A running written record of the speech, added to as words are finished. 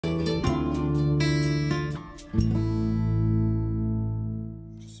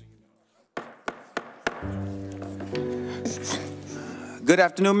Good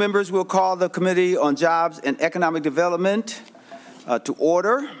afternoon, members. We'll call the Committee on Jobs and Economic Development to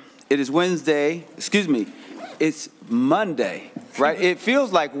order. It is Wednesday, excuse me, it's Monday, right? It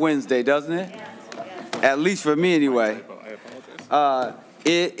feels like Wednesday, doesn't it? Yes, yes. At least for me anyway.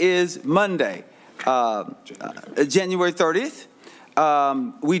 It is Monday, January 30th.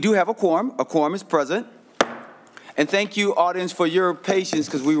 We do have a quorum. A quorum is present. And thank you, audience, for your patience,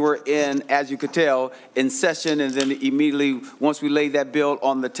 because we were in, as you could tell, in session, and then immediately, once we laid that bill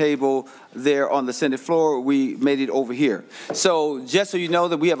on the table there on the Senate floor, we made it over here. So just so you know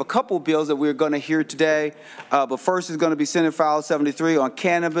that we have a couple bills that we're going to hear today, but first is going to be Senate File 73 on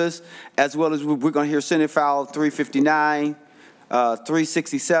cannabis, as well as we're going to hear Senate File 359,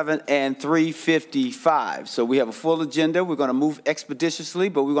 367 and 355. So we have a full agenda. We're going to move expeditiously,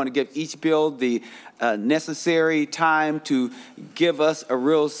 but we're going to give each bill the necessary time to give us a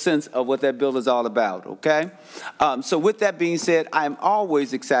real sense of what that bill is all about, okay? So with that being said, I'm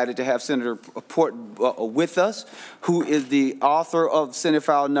always excited to have Senator Port with us, who is the author of Senate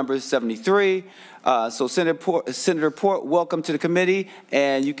File number 73. So Senator Port, welcome to the committee,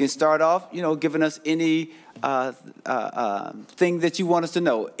 and you can start off, giving us any thing that you want us to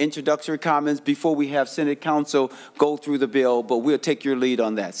know, introductory comments before we have Senate Council go through the bill, but we'll take your lead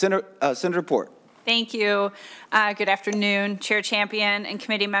on that. Senator Port. Thank you. Good afternoon, Chair Champion and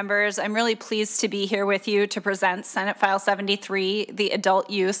committee members. I'm really pleased to be here with you to present Senate File 73, the Adult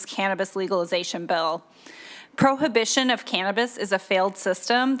Use Cannabis Legalization Bill. Prohibition of cannabis is a failed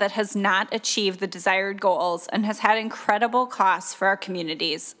system that has not achieved the desired goals and has had incredible costs for our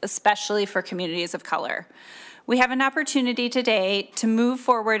communities, especially for communities of color. We have an opportunity today to move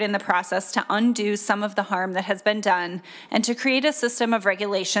forward in the process to undo some of the harm that has been done and to create a system of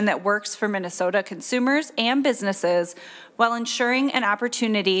regulation that works for Minnesota consumers and businesses while ensuring an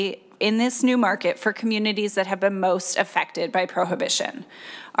opportunity in this new market for communities that have been most affected by prohibition.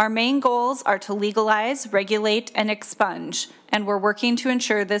 Our main goals are to legalize, regulate, and expunge, and we're working to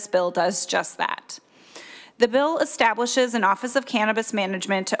ensure this bill does just that. The bill establishes an Office of Cannabis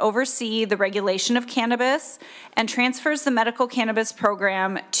Management to oversee the regulation of cannabis and transfers the medical cannabis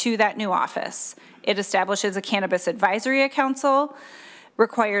program to that new office. It establishes a Cannabis Advisory Council,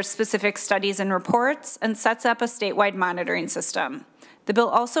 requires specific studies and reports, and sets up a statewide monitoring system. The bill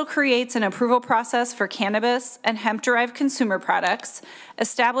also creates an approval process for cannabis and hemp-derived consumer products,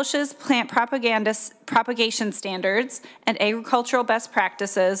 establishes plant propagation standards and agricultural best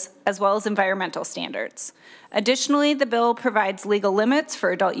practices, as well as environmental standards. Additionally, the bill provides legal limits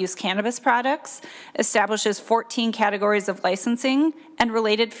for adult use cannabis products, establishes 14 categories of licensing, and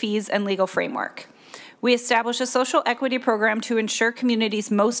related fees and legal framework. We establish a social equity program to ensure communities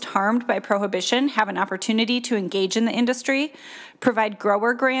most harmed by prohibition have an opportunity to engage in the industry, provide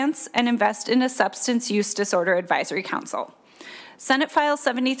grower grants, and invest in a substance use disorder advisory council. Senate File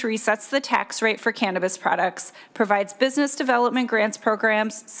 73 sets the tax rate for cannabis products, provides business development grants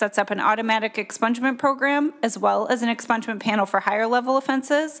programs, sets up an automatic expungement program, as well as an expungement panel for higher level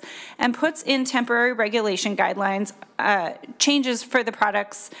offenses, and puts in temporary regulation guidelines, changes for the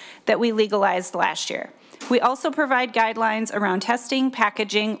products that we legalized last year. We also provide guidelines around testing,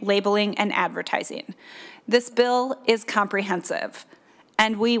 packaging, labeling, and advertising. This bill is comprehensive,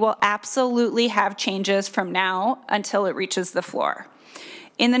 and we will absolutely have changes from now until it reaches the floor.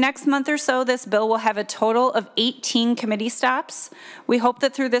 In the next month or so, this bill will have a total of 18 committee stops. We hope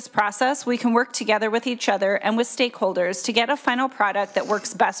that through this process, we can work together with each other and with stakeholders to get a final product that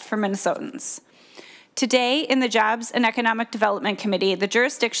works best for Minnesotans. Today, in the Jobs and Economic Development Committee, the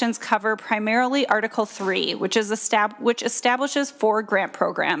jurisdictions cover primarily Article 3, which establishes 4 grant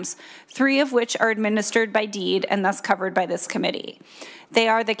programs, 3 of which are administered by deed and thus covered by this committee. They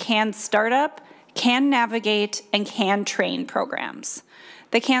are the CAN Startup, CAN Navigate, and CAN Train programs.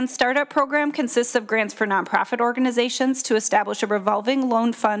 The CAN Startup program consists of grants for nonprofit organizations to establish a revolving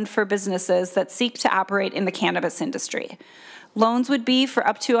loan fund for businesses that seek to operate in the cannabis industry. Loans would be for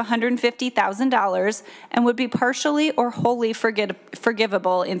up to $150,000 and would be partially or wholly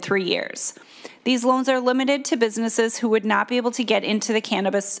forgivable in 3 years. These loans are limited to businesses who would not be able to get into the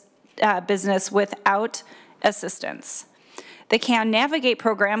cannabis business without assistance. The CAN Navigate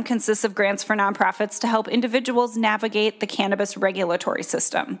program consists of grants for nonprofits to help individuals navigate the cannabis regulatory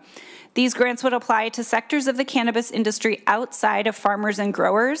system. These grants would apply to sectors of the cannabis industry outside of farmers and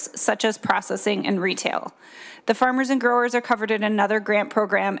growers, such as processing and retail. The farmers and growers are covered in another grant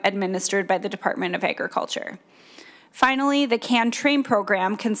program administered by the Department of Agriculture. Finally, the CAN Train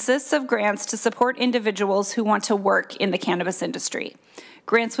program consists of grants to support individuals who want to work in the cannabis industry.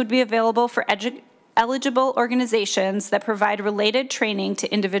 Grants would be available for eligible organizations that provide related training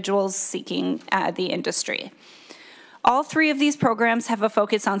to individuals seeking the industry. All three of these programs have a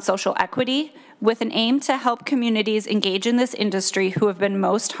focus on social equity with an aim to help communities engage in this industry who have been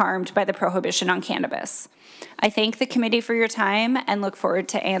most harmed by the prohibition on cannabis. I thank the committee for your time and look forward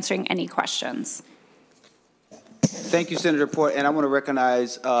to answering any questions. Thank you, Senator Port, and I want to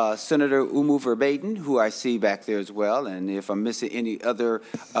recognize Senator Oumou Verbeten, who I see back there as well, and if I'm missing any other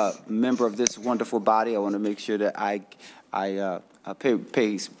member of this wonderful body, I want to make sure that I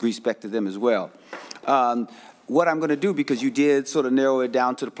pay respect to them as well. What I'm going to do, because you did sort of narrow it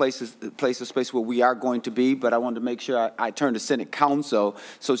down to the place of space where we are going to be, but I wanted to make sure I turn to Senate Counsel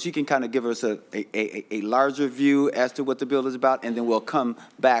so she can kind of give us a larger view as to what the bill is about, and then we'll come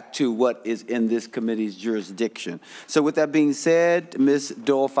back to what is in this committee's jurisdiction. So with that being said, Ms.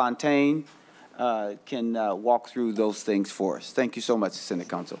 Doyle-Fontaine can walk through those things for us. Thank you so much, Senate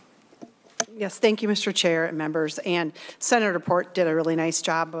Counsel. Yes, thank you, Mr. Chair and members. And Senator Port did a really nice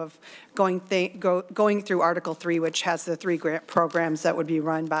job of going through Article 3, which has the 3 grant programs that would be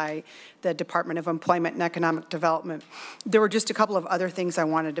run by the Department of Employment and Economic Development. There were just a couple of other things I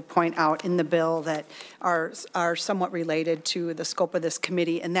wanted to point out in the bill that are somewhat related to the scope of this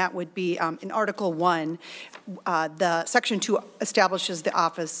committee, and that would be in Article 1, the Section 2 establishes the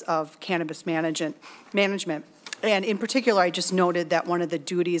Office of Cannabis Management. And in particular, I just noted that one of the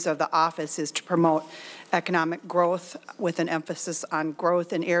duties of the office is to promote economic growth with an emphasis on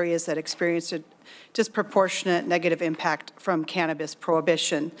growth in areas that experience a disproportionate negative impact from cannabis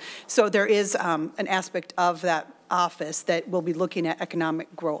prohibition. So there is an aspect of that office that will be looking at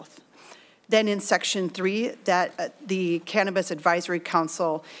economic growth. Then in Section 3, that the Cannabis Advisory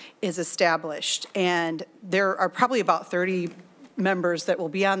Council is established, and there are probably about 30 members that will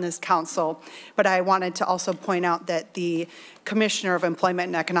be on this council, but I wanted to also point out that the Commissioner of Employment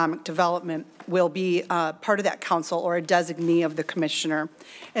and Economic Development will be part of that council or a designee of the commissioner.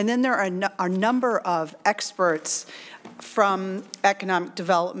 And then there are a number of experts from economic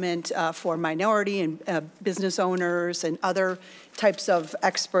development for minority and business owners and other types of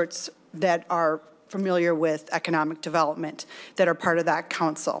experts that are familiar with economic development that are part of that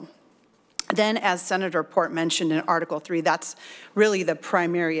council. Then, as Senator Port mentioned in Article 3, that's really the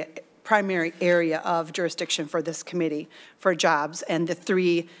primary area of jurisdiction for this committee for jobs, and the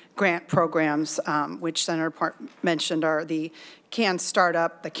 3 grant programs, which Senator Port mentioned, are the CAN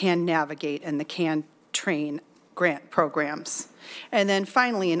Startup, the CAN Navigate, and the CAN Train grant programs. And then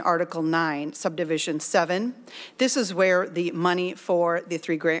finally in Article 9, Subdivision 7, this is where the money for the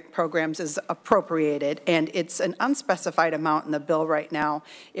 3 grant programs is appropriated, and it's an unspecified amount in the bill right now.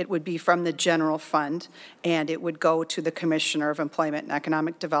 It would be from the general fund, and it would go to the Commissioner of Employment and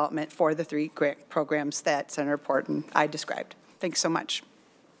Economic Development for the 3 grant programs that Senator Port and I described. Thanks so much.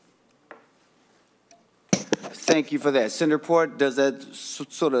 Thank you for that. Senator Port, does that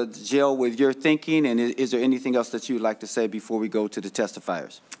sort of gel with your thinking, and is there anything else that you'd like to say before we go to the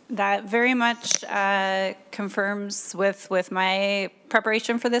testifiers? That very much confirms with my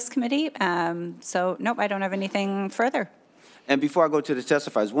preparation for this committee. So, nope, I don't have anything further. And before I go to the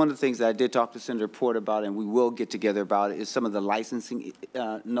testifiers, one of the things that I did talk to Senator Port about, and we will get together about, is some of the licensing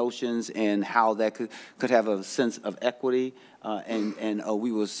notions and how that could have a sense of equity. And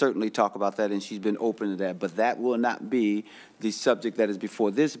we will certainly talk about that, and she's been open to that. But that will not be the subject that is before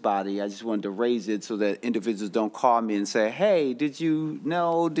this body. I just wanted to raise it so that individuals don't call me and say, hey, did you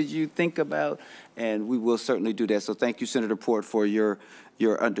know, did you think about? And we will certainly do that. So thank you, Senator Port, for your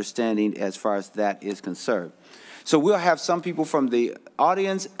understanding as far as that is concerned. So we'll have some people from the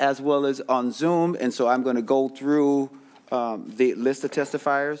audience as well as on Zoom, and so I'm going to go through the list of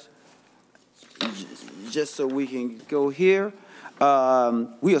testifiers just so we can go here.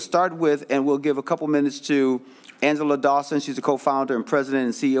 We'll start with, and we'll give a couple minutes to Angela Dawson. She's the co-founder and president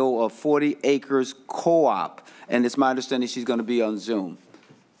and CEO of 40 Acres Co-op, and it's my understanding she's going to be on Zoom.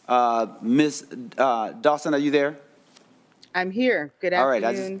 Ms. Dawson, are you there? I'm here. Good afternoon.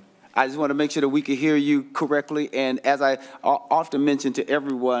 All right. I just want to make sure that we can hear you correctly. And as I often mention to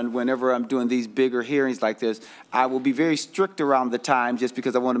everyone, whenever I'm doing these bigger hearings like this, I will be very strict around the time just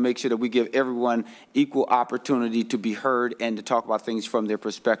because I want to make sure that we give everyone equal opportunity to be heard and to talk about things from their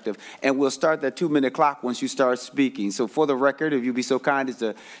perspective. And we'll start that 2-minute clock once you start speaking. So for the record, if you'd be so kind as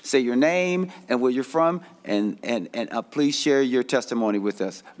to say your name and where you're from, and please share your testimony with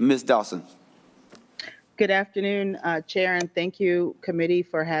us. Ms. Dawson. Good afternoon, Chair, and thank you, committee,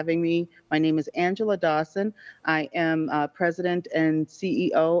 for having me. My name is Angela Dawson. I am president and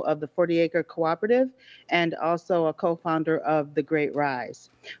CEO of the 40 Acre Cooperative and also a co-founder of The Great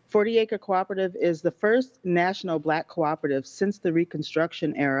Rise. 40 Acre Cooperative is the first national Black cooperative since the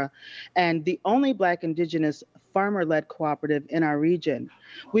Reconstruction era and the only Black Indigenous farmer-led cooperative in our region.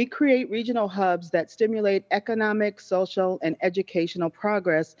 We create regional hubs that stimulate economic, social, and educational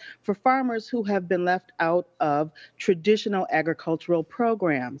progress for farmers who have been left out of traditional agricultural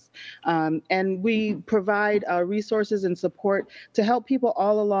programs. And we provide resources and support to help people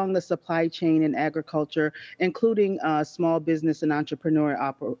all along the supply chain in agriculture, including small business and entrepreneur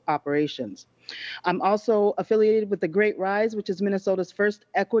operations. I'm also affiliated with the Great Rise, which is Minnesota's first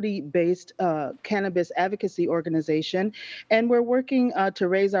equity-based cannabis advocacy organization. And we're working to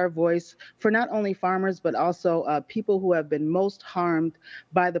raise our voice for not only farmers, but also people who have been most harmed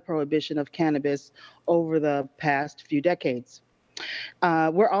by the prohibition of cannabis over the past few decades.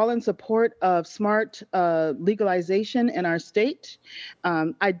 We're all in support of smart legalization in our state.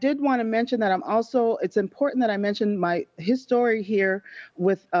 I did want to mention that it's important that I mention my history here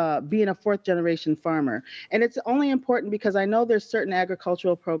with being a fourth generation farmer. And it's only important because I know there's certain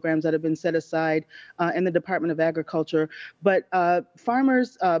agricultural programs that have been set aside in the Department of Agriculture, but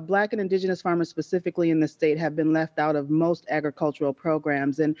farmers, Black and Indigenous farmers specifically in the state, have been left out of most agricultural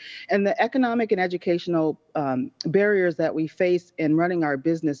programs. And the economic and educational barriers that we face in running our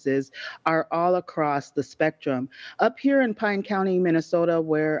businesses are all across the spectrum. Up here in Pine County, Minnesota,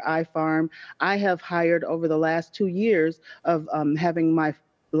 where I farm, I have hired over the last 2 years of having my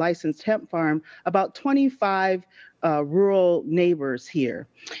licensed hemp farm about 25 rural neighbors here.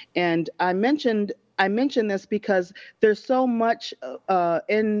 And I mentioned this because there's so much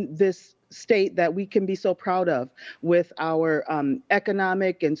in this state that we can be so proud of with our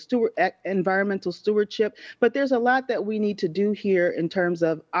economic and environmental stewardship. But there's a lot that we need to do here in terms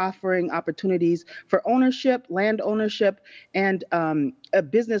of offering opportunities for ownership, land ownership, and a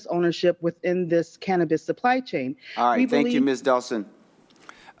business ownership within this cannabis supply chain. All right, thank you, Ms. Dawson.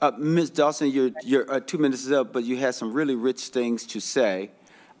 Ms. Dawson, your 2 minutes is up, but you had some really rich things to say.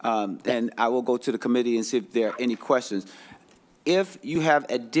 And I will go to the committee and see if there are any questions. If you have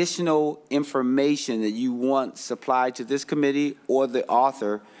additional information that you want supplied to this committee or the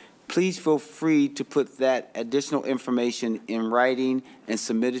author, please feel free to put that additional information in writing and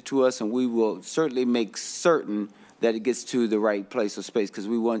submit it to us, and we will certainly make certain that it gets to the right place or space because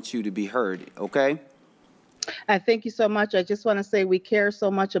we want you to be heard, okay? Thank you so much. I just want to say we care so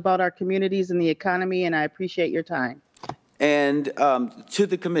much about our communities and the economy, and I appreciate your time. And to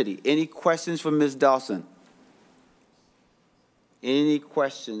the committee, any questions for Ms. Dawson? Any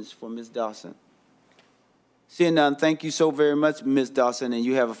questions for Ms. Dawson? Seeing none, thank you so very much, Ms. Dawson, and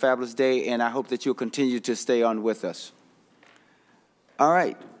you have a fabulous day, and I hope that you'll continue to stay on with us. All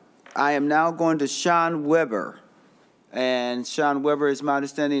right. I am now going to Sean Weber. And Sean Weber, is my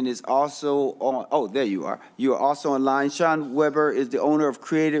understanding, is also on, oh, there you are. You are also online. Sean Weber is the owner of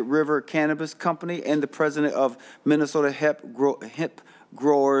Created River Cannabis Company and the president of Minnesota Hemp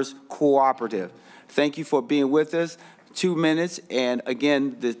Growers Cooperative. Thank you for being with us. 2 minutes, and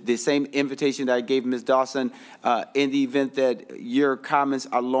again, the same invitation that I gave Ms. Dawson, in the event that your comments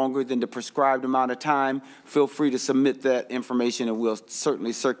are longer than the prescribed amount of time, feel free to submit that information and we'll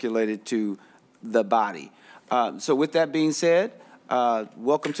certainly circulate it to the body. So with that being said,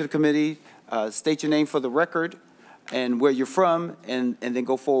 welcome to the committee. State your name for the record and where you're from, and then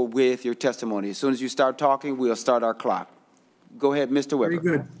go forward with your testimony. As soon as you start talking, we'll start our clock. Go ahead, Mr. Weber.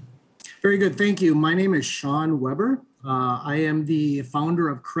 Very good. Very good. Thank you. My name is Sean Weber. I am the founder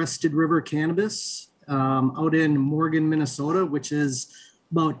of Crested River Cannabis out in Morgan, Minnesota, which is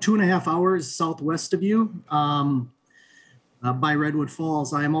about 2.5 hours southwest of you by Redwood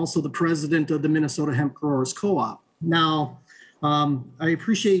Falls. I am also the president of the Minnesota Hemp Growers Co-op. Now, I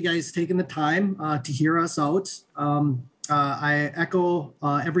appreciate you guys taking the time to hear us out. I echo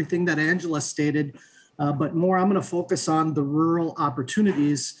everything that Angela stated, but more I'm going to focus on the rural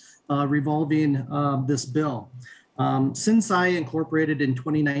opportunities revolving this bill. Since I incorporated in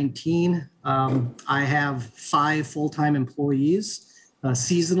 2019, I have 5 full-time employees.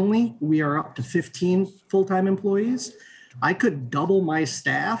 Seasonally, we are up to 15 full-time employees. I could double my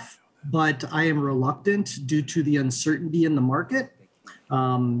staff, but I am reluctant due to the uncertainty in the market.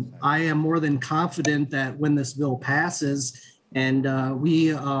 I am more than confident that when this bill passes and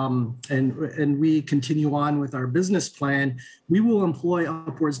we continue on with our business plan, we will employ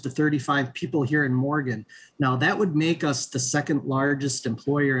upwards to 35 people here in Morgan. Now, that would make us the second largest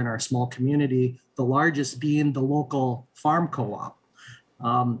employer in our small community, the largest being the local farm co-op.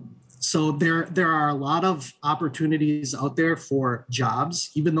 So there are a lot of opportunities out there for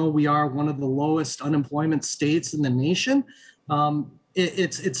jobs, even though we are one of the lowest unemployment states in the nation.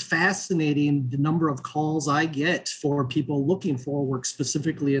 It's fascinating the number of calls I get for people looking for work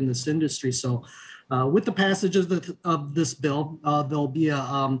specifically in this industry. So With the passage of this bill, there'll be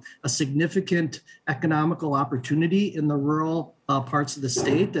a significant economical opportunity in the rural parts of the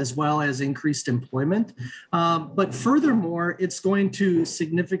state, as well as increased employment. But furthermore, it's going to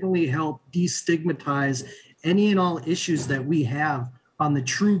significantly help destigmatize any and all issues that we have on the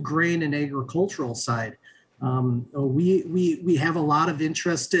true grain and agricultural side. We have a lot of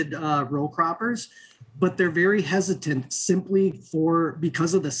interested row croppers, but they're very hesitant simply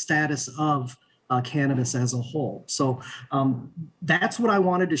because of the status of cannabis as a whole. So that's what I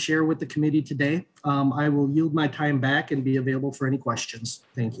wanted to share with the committee today. I will yield my time back and be available for any questions.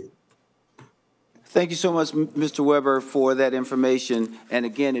 Thank you. Thank you so much, Mr. Weber, for that information. And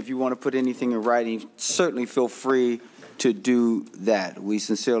again, if you want to put anything in writing, certainly feel free to do that. We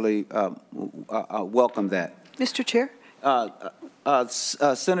sincerely welcome that. Mr. Chair?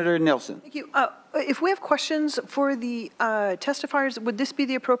 Senator Nelson. Thank you. If we have questions for the testifiers, would this be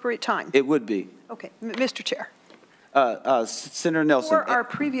the appropriate time? It would be. Okay, Mr. Chair. Senator Nelson. Or our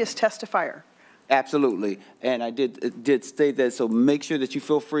previous testifier. Absolutely. And I did state that, so make sure that you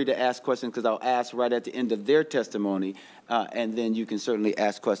feel free to ask questions, because I'll ask right at the end of their testimony, and then you can certainly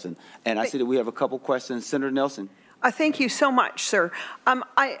ask questions. And I see that we have a couple questions. Senator Nelson. Thank you so much, sir.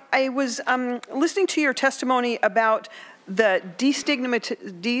 I was listening to your testimony about the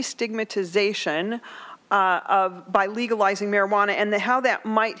destigmatization by legalizing marijuana, and how that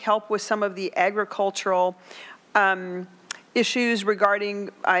might help with some of the agricultural issues regarding,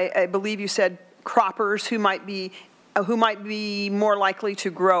 I believe you said, croppers who might be more likely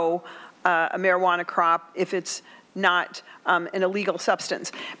to grow a marijuana crop if it's not an illegal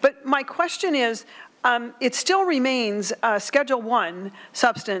substance. But my question is, it still remains Schedule I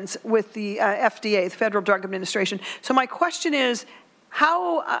substance with the FDA, the Federal Drug Administration. So my question is,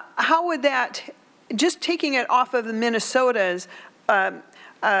 how would that, just taking it off of the Minnesota's,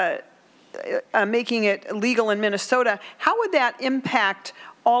 making it legal in Minnesota, how would that impact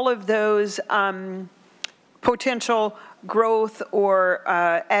all of those potential growth or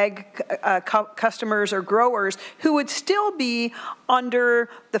ag customers or growers who would still be under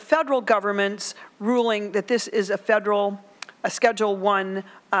the federal government's ruling that this is a Schedule I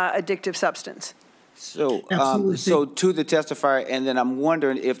addictive substance? So, so to the testifier, and then I'm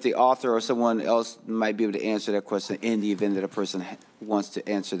wondering if the author or someone else might be able to answer that question in the event that a person wants to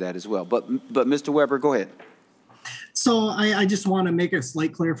answer that as well. But Mr. Weber, go ahead. So I just want to make a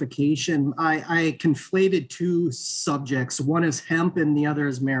slight clarification. I conflated two subjects. One is hemp and the other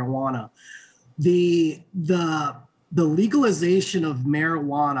is marijuana. The legalization of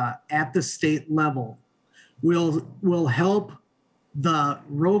marijuana at the state level will help the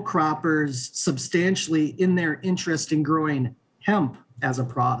row croppers substantially in their interest in growing hemp as a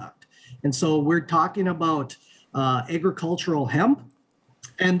product. And so we're talking about agricultural hemp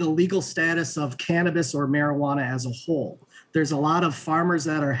and the legal status of cannabis or marijuana as a whole. There's a lot of farmers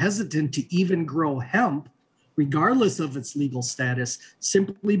that are hesitant to even grow hemp, regardless of its legal status,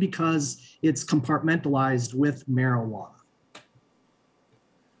 simply because it's compartmentalized with marijuana.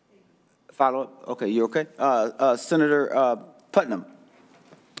 Follow up? Okay, you okay? Senator Putnam.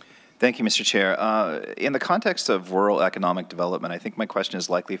 Thank you, Mr. Chair. In the context of rural economic development, I think my question is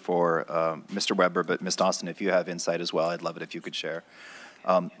likely for Mr. Weber, but Ms. Dawson, if you have insight as well, I'd love it if you could share.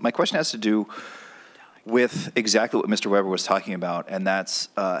 My question has to do with exactly what Mr. Weber was talking about, and that's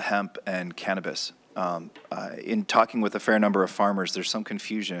hemp and cannabis. In talking with a fair number of farmers, there's some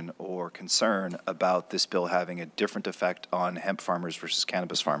confusion or concern about this bill having a different effect on hemp farmers versus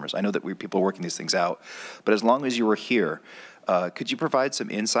cannabis farmers. I know that people are working these things out, but as long as you were here, could you provide some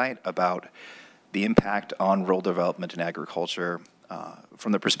insight about the impact on rural development and agriculture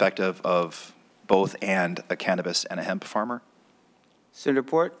from the perspective of both a cannabis and a hemp farmer? Senator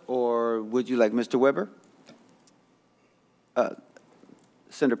Port, or would you like Mr. Weber?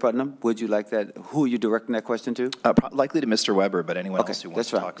 Senator Putnam, would you like that? Who are you directing that question to? Likely to Mr. Weber, but anyone else who wants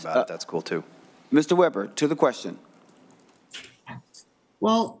to talk about it, that's cool too. Mr. Weber, to the question.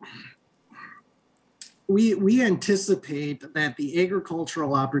 Well, we anticipate that the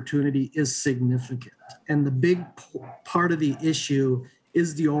agricultural opportunity is significant, and the big part of the issue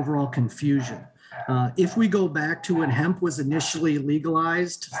is the overall confusion. If we go back to when hemp was initially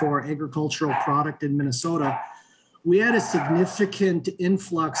legalized for agricultural product in Minnesota, we had a significant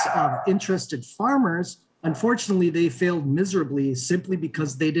influx of interested farmers. Unfortunately, they failed miserably simply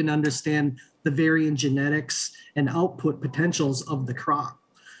because they didn't understand the varying genetics and output potentials of the crop.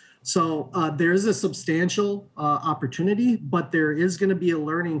 So there is a substantial opportunity, but there is going to be a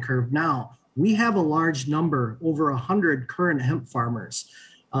learning curve. Now, we have a large number, over 100 current hemp farmers.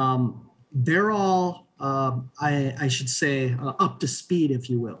 They're all, I should say, up to speed, if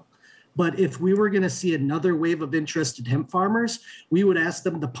you will. But if we were going to see another wave of interested hemp farmers, we would ask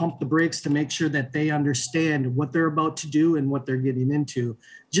them to pump the brakes to make sure that they understand what they're about to do and what they're getting into.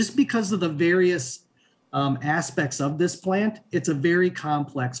 Just because of the various aspects of this plant, it's a very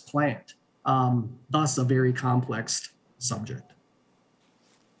complex plant, thus a very complex subject.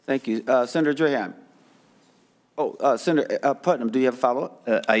 Thank you. Senator Drahan. Oh, Senator Putnam, do you have a follow-up?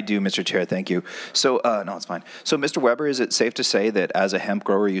 I do, Mr. Chair, thank you. So, no, it's fine. So, Mr. Weber, is it safe to say that as a hemp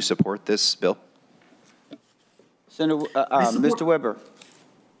grower, you support this bill? Senator, Mr. Weber.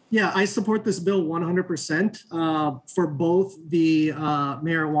 Yeah, I support this bill 100% for both the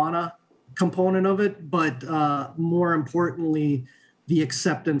marijuana component of it, but more importantly, the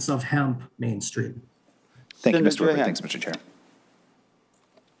acceptance of hemp mainstream. Thank you, Mr. Weber. Thanks, Mr. Chair.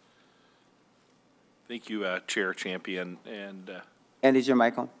 Thank you, Chair Champion. And is your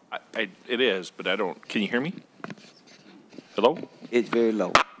mic on? It is, but I don't. Can you hear me? Hello? It's very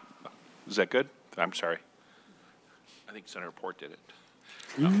low. Is that good? I'm sorry. I think Senator Port did it.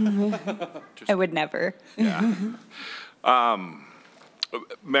 I would never. Yeah.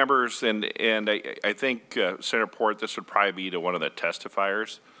 Members, and I think Senator Port, this would probably be to one of the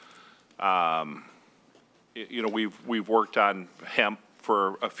testifiers. You know, we've worked on hemp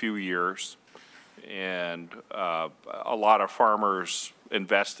for a few years. And a lot of farmers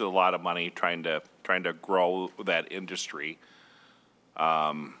invested a lot of money trying to grow that industry,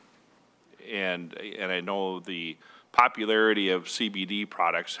 and I know the popularity of CBD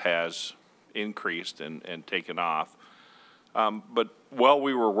products has increased and taken off. But while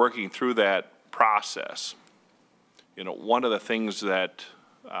we were working through that process, you know, one of the things that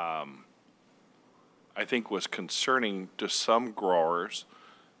I think was concerning to some growers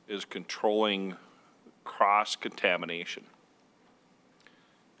is controlling cross-contamination.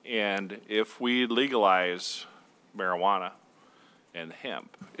 And if we legalize marijuana and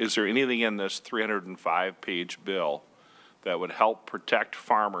hemp, is there anything in this 305-page bill that would help protect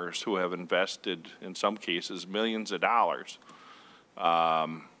farmers who have invested, in some cases, millions of dollars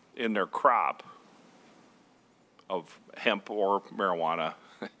in their crop of hemp or marijuana,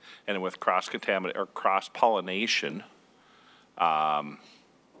 and with cross-contamination or cross-pollination,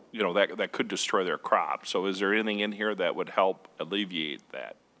 you know, that could destroy their crop. So is there anything in here that would help alleviate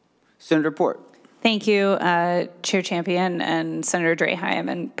that? Senator Port. Thank you, Chair Champion and Senator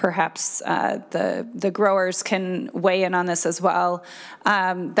Draheim, and perhaps the growers can weigh in on this as well.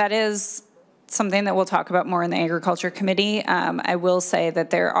 That is something that we'll talk about more in the Agriculture Committee. I will say that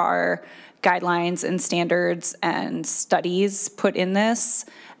there are guidelines and standards and studies put in this.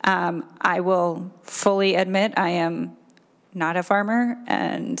 I will fully admit I am not a farmer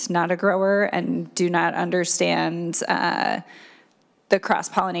and not a grower and do not understand the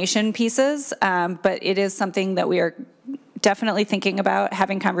cross-pollination pieces, but it is something that we are definitely thinking about,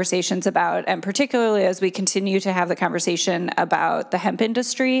 having conversations about, and particularly as we continue to have the conversation about the hemp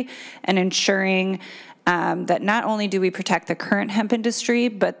industry and ensuring that not only do we protect the current hemp industry,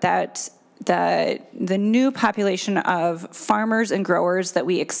 but that the new population of farmers and growers that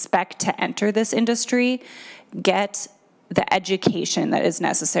we expect to enter this industry get the education that is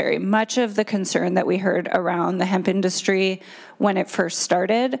necessary. Much of the concern that we heard around the hemp industry when it first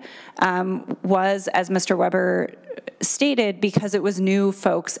started was, as Mr. Weber stated, because it was new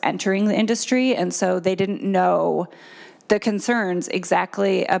folks entering the industry, and so they didn't know the concerns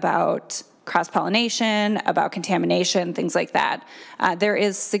exactly about cross-pollination, about contamination, things like that. There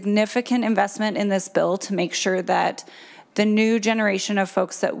is significant investment in this bill to make sure that the new generation of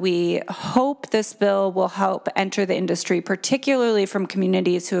folks that we hope this bill will help enter the industry, particularly from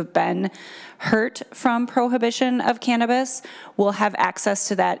communities who have been hurt from prohibition of cannabis, will have access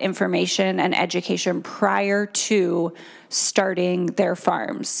to that information and education prior to starting their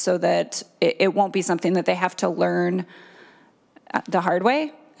farms, so that it won't be something that they have to learn the hard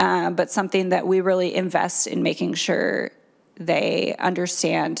way, but something that we really invest in making sure they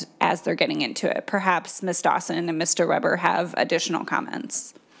understand as they're getting into it. Perhaps Ms. Dawson and Mr. Weber have additional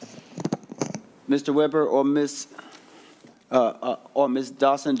comments. Mr. Weber or Ms.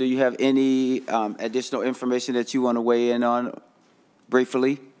 Dawson, do you have any additional information that you want to weigh in on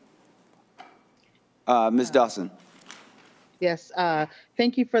briefly? Ms. Dawson. Yes,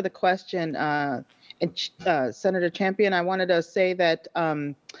 thank you for the question. And Senator Champion, I wanted to say that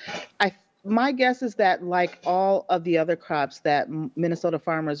My guess is that, like all of the other crops that Minnesota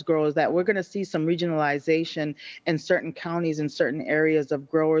farmers grow, is that we're going to see some regionalization in certain counties and certain areas of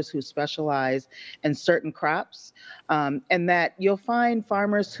growers who specialize in certain crops. And that you'll find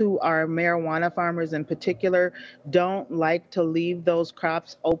farmers who are marijuana farmers in particular don't like to leave those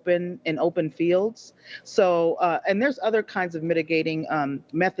crops open in open fields. So, and there's other kinds of mitigating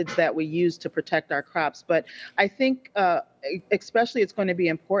methods that we use to protect our crops. But I think especially it's going to be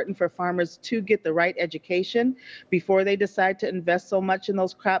important for farmers to get the right education before they decide to invest so much in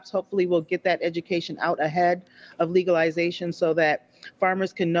those crops. Hopefully we'll get that education out ahead of legalization so that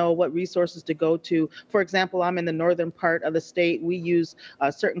farmers can know what resources to go to. For example, I'm in the northern part of the state. We use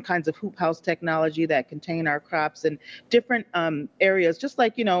certain kinds of hoop house technology that contain our crops in different areas, just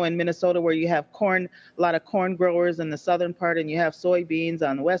like, you know, in Minnesota where you have corn, a lot of corn growers in the southern part, and you have soybeans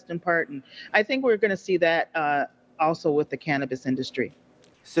on the western part. And I think we're going to see that also with the cannabis industry.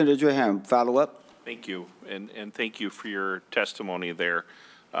 Senator Draham, follow up. Thank you, and thank you for your testimony there.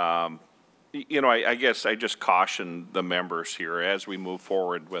 You know, I guess I just caution the members here as we move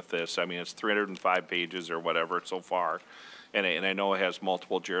forward with this. I mean, it's 305 pages or whatever so far, and I know it has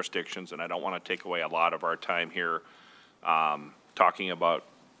multiple jurisdictions, and I don't want to take away a lot of our time here talking about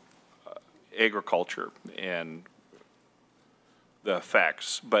agriculture and the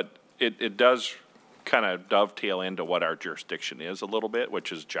effects, but it does kind of dovetail into what our jurisdiction is a little bit,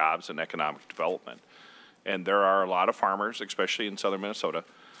 which is jobs and economic development. And there are a lot of farmers, especially in southern Minnesota,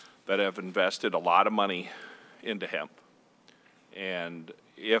 that have invested a lot of money into hemp. And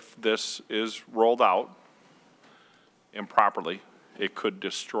if this is rolled out improperly, it could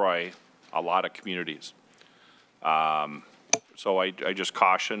destroy a lot of communities. So I just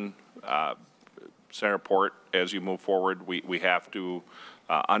caution Senator Port, as you move forward, we have to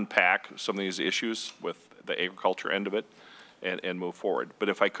unpack some of these issues with the agriculture end of it and move forward. But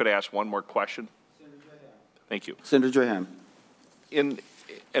if I could ask one more question. Thank you. Senator Draham.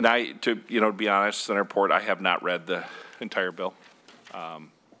 And I, to be honest, Senator Port, I have not read the entire bill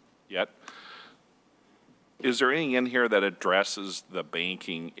yet. Is there anything in here that addresses the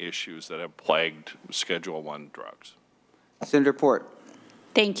banking issues that have plagued Schedule I drugs? Senator Port.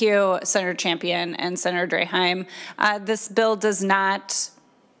 Thank you, Senator Champion and Senator Draham. This bill does not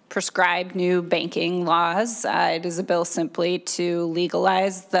prescribe new banking laws. It is a bill simply to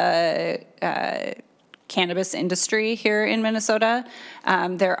legalize the cannabis industry here in Minnesota.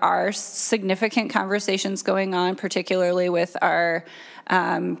 There are significant conversations going on, particularly with our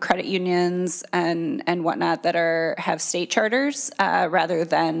credit unions and whatnot that have state charters rather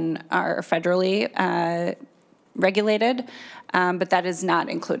than are federally regulated, but that is not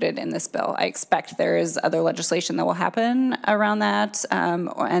included in this bill. I expect there is other legislation that will happen around that,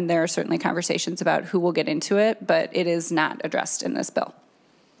 and there are certainly conversations about who will get into it, but it is not addressed in this bill.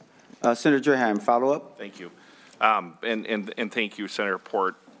 Senator Draham, follow up. Thank you. And thank you, Senator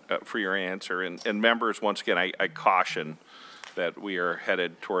Port, for your answer. And members, once again, I caution that we are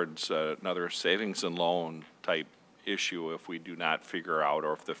headed towards another savings and loan type issue if we do not figure out,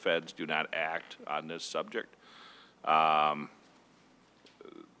 or if the feds do not act on this subject.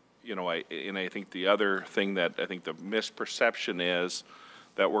 You know, I think the other thing that I think the misperception is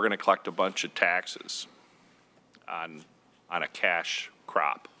that we're going to collect a bunch of taxes on a cash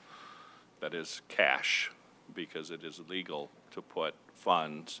crop that is cash, because it is illegal to put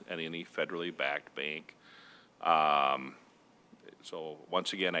funds in any federally backed bank. So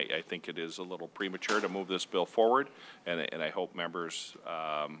once again, I think it is a little premature to move this bill forward, and I hope members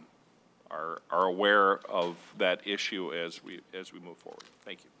are aware of that issue as we move forward.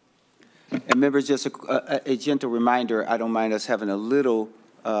 Thank you. And members, just a gentle reminder, I don't mind us having a little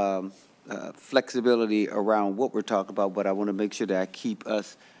flexibility around what we're talking about, but I want to make sure that I keep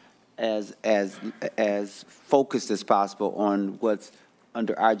us as focused as possible on what's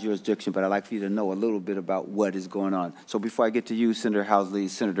under our jurisdiction, but I'd like for you to know a little bit about what is going on. So before I get to you, Senator Housley,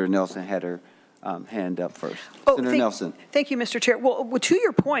 Senator Nelson had her hand up first. Oh, Senator Nelson. Thank you, Mr. Chair. Well, to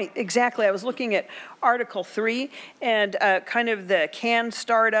your point, exactly, I was looking at Article 3 and kind of the CAN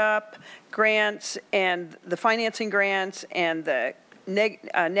startup grants and the financing grants and the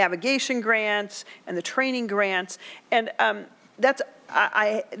navigation grants and the training grants. And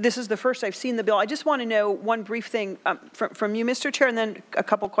this is the first I've seen the bill. I just want to know one brief thing from you, Mr. Chair, and then a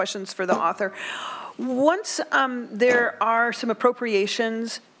couple questions for the author. Once there are some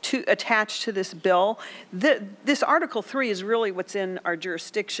appropriations attached to this bill, this Article 3 is really what's in our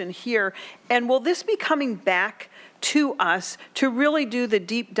jurisdiction here. And will this be coming back to us to really do the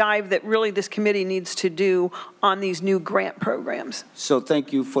deep dive that really this committee needs to do on these new grant programs? So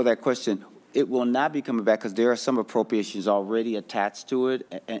thank you for that question. it will not be coming back because there are some appropriations already attached to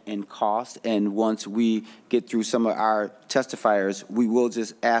it and cost. And once we get through some of our testifiers, we will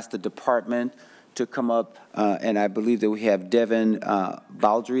just ask the department to come up, and I believe that we have Devin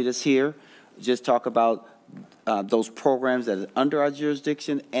Baldry that's here, just talk about those programs that are under our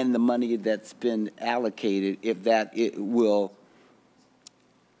jurisdiction and the money that's been allocated, if that it will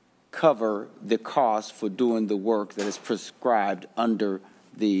cover the cost for doing the work that is prescribed under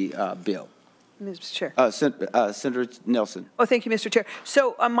the bill. Mr. Chair. Senator Nelson. Oh, thank you, Mr. Chair.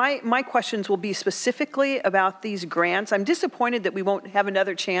 So my questions will be specifically about these grants. I'm disappointed that we won't have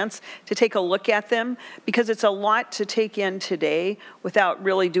another chance to take a look at them because it's a lot to take in today without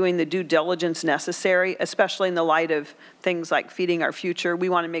really doing the due diligence necessary, especially in the light of things like feeding our future. We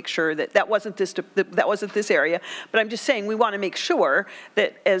want to make sure that that wasn't this area, but I'm just saying we want to make sure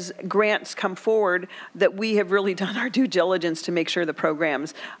that as grants come forward that we have really done our due diligence to make sure the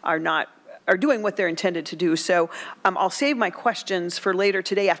programs are doing what they're intended to do. So I'll save my questions for later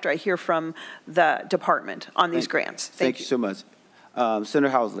today after I hear from the department on these grants. Thank you so much.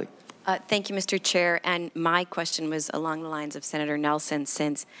 Senator Housley. Thank you, Mr. Chair. And my question was along the lines of Senator Nelson,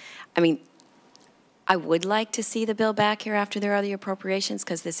 since, I mean, I would like to see the bill back here after there are the appropriations,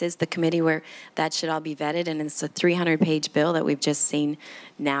 because this is the committee where that should all be vetted, and it's a 300-page bill that we've just seen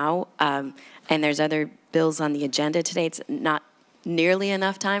now. And there's other bills on the agenda today. It's not nearly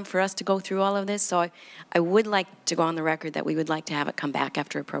enough time for us to go through all of this, so I would like to go on the record that we would like to have it come back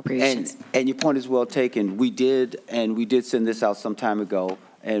after appropriations. And your point is well taken. We did send this out some time ago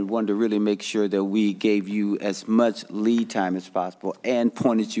and wanted to really make sure that we gave you as much lead time as possible and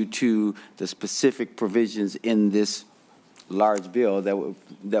pointed you to the specific provisions in this large bill that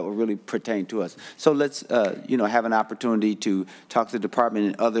will really pertain to us. So let's have an opportunity to talk to the department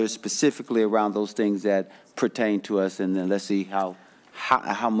and others specifically around those things that pertain to us, and then let's see how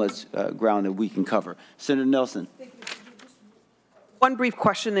much ground that we can cover. Senator Nelson. One brief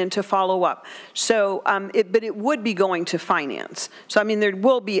question then to follow up. So, but it would be going to finance. So, I mean, there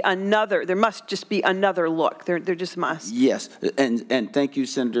must just be another look. There just must. Yes, and thank you,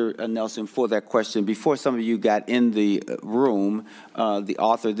 Senator Nelson, for that question. Before some of you got in the room, the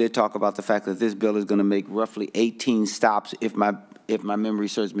author did talk about the fact that this bill is going to make roughly 18 stops, if my memory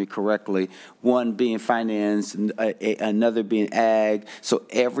serves me correctly, one being finance, another being ag. So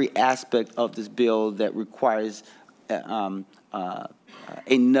every aspect of this bill that requires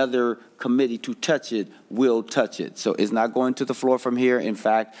another committee to touch it will touch it. So it's not going to the floor from here. In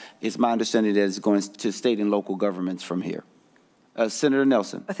fact, it's my understanding that it's going to state and local governments from here. Senator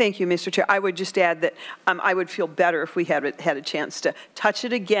Nelson. Thank you, Mr. Chair. I would just add that I would feel better if we had a chance to touch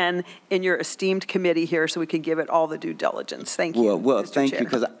it again in your esteemed committee here so we could give it all the due diligence. Thank you, Well, Mr. thank Chair. you,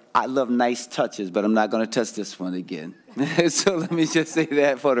 because I love nice touches, but I'm not going to touch this one again. So let me just say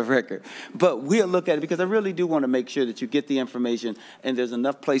that for the record. But we'll look at it because I really do want to make sure that you get the information, and there's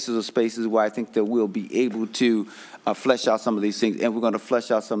enough places or spaces where I think that we'll be able to flesh out some of these things, and we're going to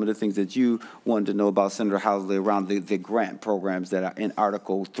flesh out some of the things that you wanted to know about, Senator Housley, around the grant programs that are in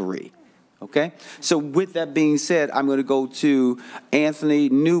Article 3. Okay, so with that being said, I'm going to go to Anthony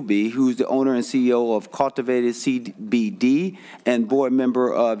Newby, who's the owner and CEO of Cultivated CBD and board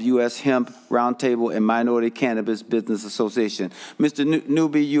member of U.S. Hemp Roundtable and Minority Cannabis Business Association. Mr.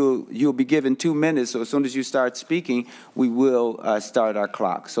 Newby, you'll be given 2 minutes, so as soon as you start speaking, we will start our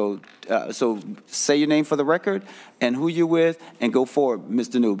clock. So say your name for the record and who you're with, and go forward,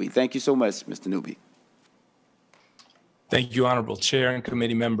 Mr. Newby. Thank you so much, Mr. Newby. Thank you, Honorable Chair and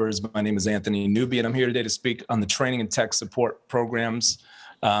committee members. My name is Anthony Newby, and I'm here today to speak on the training and tech support programs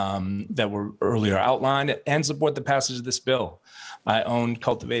that were earlier outlined and support the passage of this bill. I own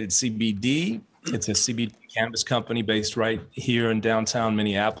Cultivated CBD. It's a CBD cannabis company based right here in downtown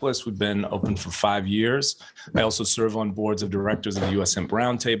Minneapolis. We've been open for 5 years. I also serve on boards of directors of the U.S. Hemp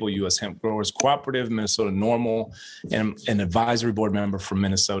Roundtable, U.S. Hemp Growers Cooperative, Minnesota NORML, and an advisory board member from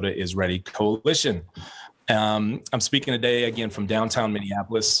Minnesota is Ready Coalition. I'm speaking today again from downtown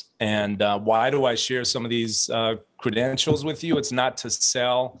Minneapolis. And why do I share some of these credentials with you? It's not to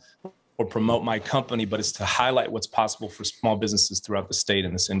sell or promote my company, but it's to highlight what's possible for small businesses throughout the state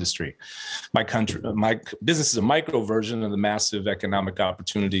in this industry. My business is a micro version of the massive economic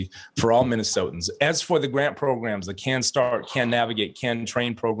opportunity for all Minnesotans. As for the grant programs, the Can Start, Can Navigate, Can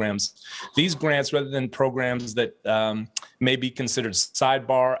Train programs, these grants, rather than programs that may be considered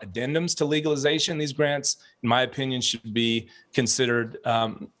sidebar addendums to legalization, these grants, in my opinion, should be considered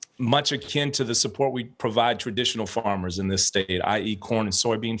much akin to the support we provide traditional farmers in this state, i.e. corn and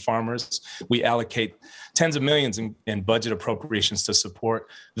soybean farmers. We allocate tens of millions in budget appropriations to support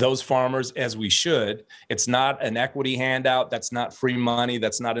those farmers, as we should. It's not an equity handout. That's not free money.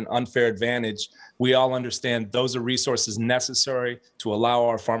 That's not an unfair advantage. We all understand those are resources necessary to allow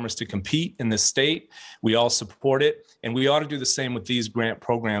our farmers to compete in this state. We all support it, and we ought to do the same with these grant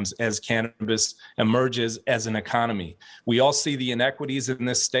programs as cannabis emerges as an economy. We all see the inequities in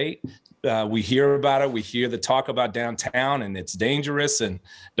this state. We hear about it. We hear the talk about downtown, and it's dangerous, and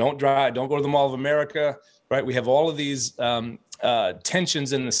don't drive, don't go to the Mall of America, right? We have all of these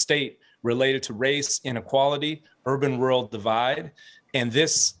tensions in the state related to race, inequality, urban-rural divide. And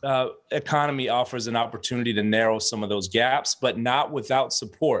this economy offers an opportunity to narrow some of those gaps, but not without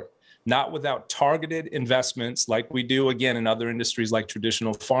support, not without targeted investments like we do, again, in other industries like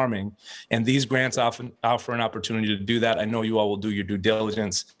traditional farming. And these grants often offer an opportunity to do that. I know you all will do your due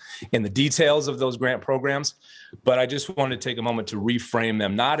diligence in the details of those grant programs, but I just wanted to take a moment to reframe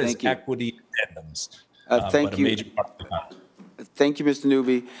them, not as equity addendums, but a major part of the economy. Thank you, Mr.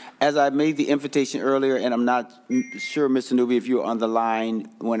 Newby. As I made the invitation earlier, and I'm not sure, Mr. Newby, if you're on the line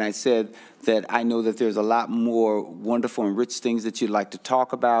when I said that I know that there's a lot more wonderful and rich things that you'd like to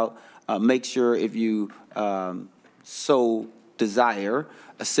talk about. Make sure, if you so desire,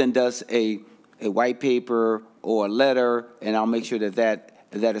 send us a white paper or a letter, and I'll make sure that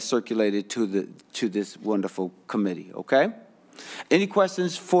is circulated to this wonderful committee, okay? Any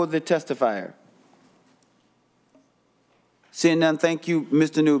questions for the testifier? Seeing none, thank you,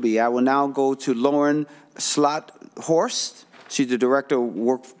 Mr. Newby. I will now go to Lauren Slot-Horst. She's the Director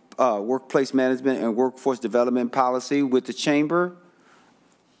of Workplace Management and Workforce Development Policy with the Chamber.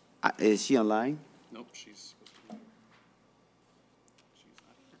 Is she online? Nope, she's not.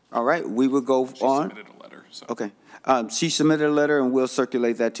 All right, we will go on. She submitted a letter. So. Okay. She submitted a letter, and we'll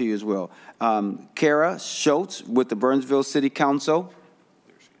circulate that to you as well. Kara Schultz with the Burnsville City Council.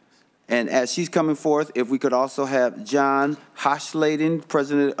 And as she's coming forth, if we could also have John Hoschladen,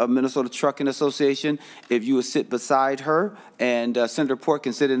 President of Minnesota Trucking Association, if you would sit beside her, and Senator Port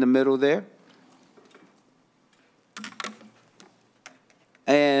can sit in the middle there.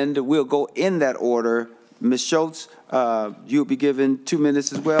 And we'll go in that order. Ms. Schultz, you'll be given 2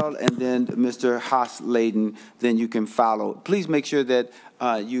 minutes as well, and then Mr. Hoschladen, then you can follow. Please make sure that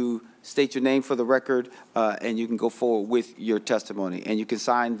you state your name for the record, and you can go forward with your testimony. And you can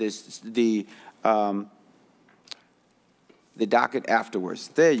sign the docket afterwards.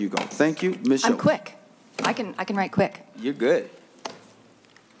 There you go. Thank you, Ms. Schultz. I'm quick. I can write quick. You're good.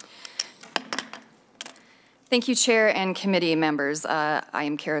 Thank you, Chair and committee members. I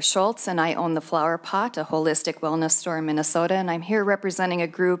am Kara Schultz, and I own the Flower Pot, a holistic wellness store in Minnesota, and I'm here representing a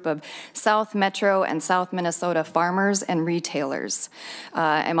group of South Metro and South Minnesota farmers and retailers.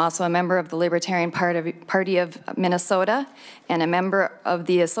 I'm also a member of the Libertarian Party of Minnesota and a member of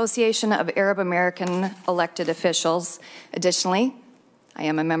the Association of Arab American Elected Officials. Additionally, I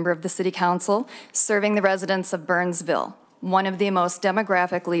am a member of the City Council serving the residents of Burnsville, one of the most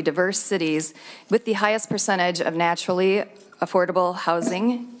demographically diverse cities with the highest percentage of naturally affordable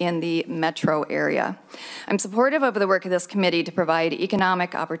housing in the metro area. I'm supportive of the work of this committee to provide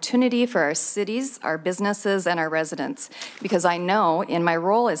economic opportunity for our cities, our businesses, and our residents, because I know in my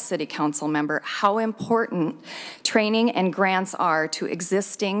role as city council member how important training and grants are to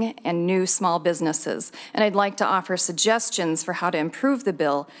existing and new small businesses. And I'd like to offer suggestions for how to improve the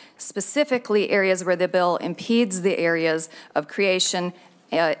bill, specifically areas where the bill impedes the areas of creation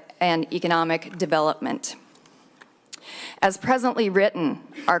and economic development. As presently written,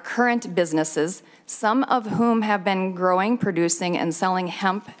 our current businesses, some of whom have been growing, producing, and selling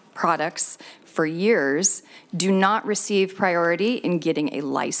hemp products for years, do not receive priority in getting a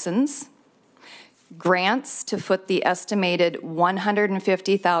license, grants to foot the estimated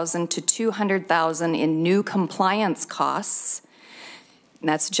 $150,000 to $200,000 in new compliance costs, and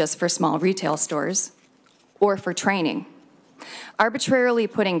that's just for small retail stores, or for training. Arbitrarily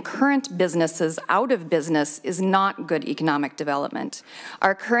putting current businesses out of business is not good economic development.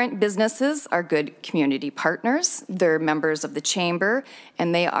 Our current businesses are good community partners, they're members of the chamber,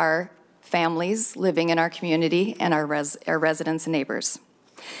 and they are families living in our community and our residents and neighbors.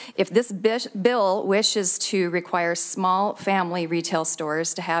 If this bill wishes to require small family retail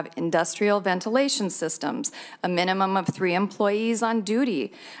stores to have industrial ventilation systems, a minimum of 3 employees on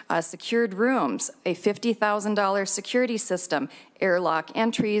duty, secured rooms, a $50,000 security system, airlock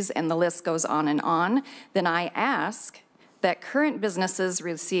entries, and the list goes on, then I ask that current businesses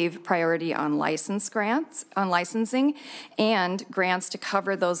receive priority on licensing and grants to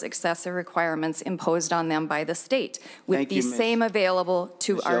cover those excessive requirements imposed on them by the state, with the same available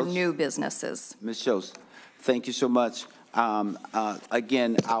to our new businesses. Ms. Schultz, thank you so much.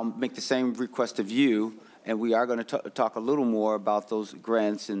 Again, I'll make the same request of you, and we are going to talk a little more about those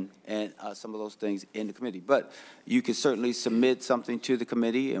grants and some of those things in the committee. But you can certainly submit something to the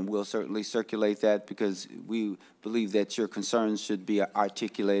committee, and we'll certainly circulate that because we believe that your concerns should be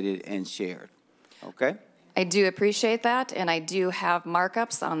articulated and shared. Okay? I do appreciate that, and I do have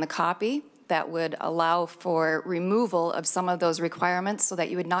markups on the copy that would allow for removal of some of those requirements so that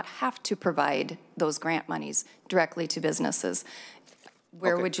you would not have to provide those grant monies directly to businesses.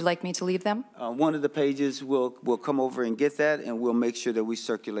 Where would you like me to leave them? One of the pages, we'll come over and get that, and we'll make sure that we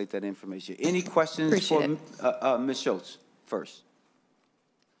circulate that information. Any questions for Ms. Schultz first?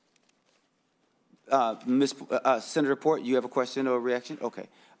 Senator Port, you have a question or a reaction? Okay.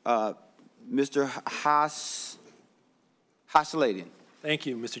 Mr. Hasladen. Thank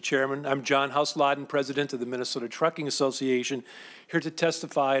you, Mr. Chairman. I'm John Hasladen, President of the Minnesota Trucking Association, here to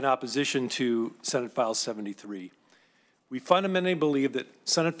testify in opposition to Senate File 73. We fundamentally believe that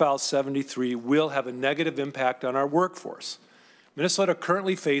Senate File 73 will have a negative impact on our workforce. Minnesota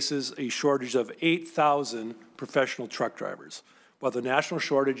currently faces a shortage of 8,000 professional truck drivers, while the national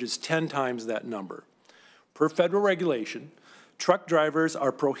shortage is 10 times that number. Per federal regulation, truck drivers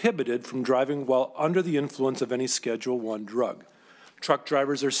are prohibited from driving while under the influence of any Schedule I drug. Truck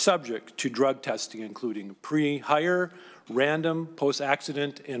drivers are subject to drug testing, including pre-hire, random,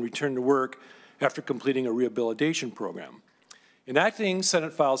 post-accident, and return to work after completing a rehabilitation program. Enacting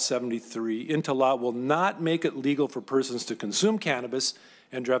Senate File 73 into law will not make it legal for persons to consume cannabis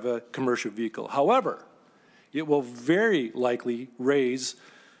and drive a commercial vehicle. However, it will very likely raise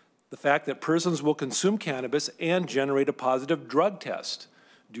the fact that persons will consume cannabis and generate a positive drug test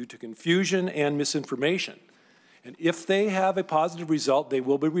due to confusion and misinformation. And if they have a positive result, they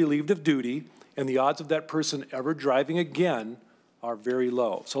will be relieved of duty, and the odds of that person ever driving again are very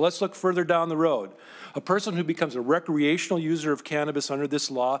low. So let's look further down the road. A person who becomes a recreational user of cannabis under this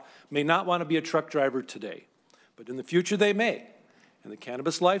law may not want to be a truck driver today, but in the future they may. And the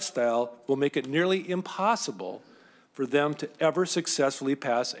cannabis lifestyle will make it nearly impossible for them to ever successfully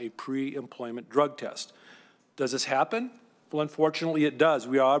pass a pre-employment drug test. Does this happen? Well, unfortunately it does.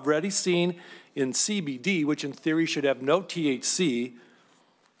 We are already seen in CBD, which in theory should have no THC,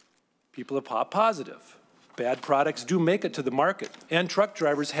 people have popped positive. Bad products do make it to the market, and truck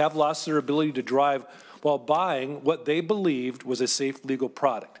drivers have lost their ability to drive while buying what they believed was a safe, legal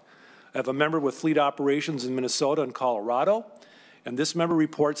product. I have a member with fleet operations in Minnesota and Colorado, and this member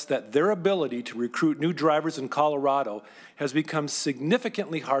reports that their ability to recruit new drivers in Colorado has become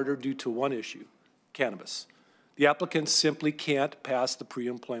significantly harder due to one issue: cannabis. The applicants simply can't pass the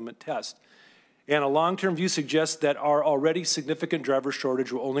pre-employment test. And a long-term view suggests that our already significant driver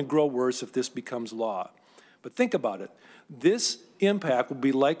shortage will only grow worse if this becomes law. But think about it. This impact will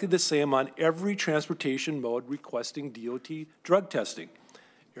be likely the same on every transportation mode requesting DOT drug testing.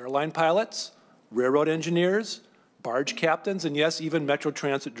 Airline pilots, railroad engineers, barge captains, and yes, even Metro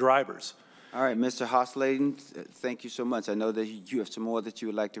Transit drivers. All right, Mr. Hasladen, thank you so much. I know that you have some more that you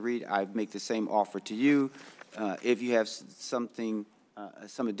would like to read. I make the same offer to you. If you have something,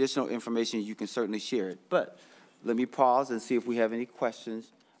 some additional information, you can certainly share it. But let me pause and see if we have any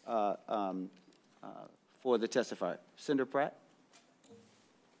questions for the testifier. Senator Pratt.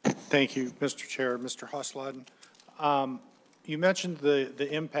 Thank you, Mr. Chair. Mr. Hasladen, you mentioned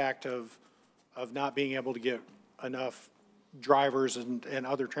the impact of not being able to get enough drivers and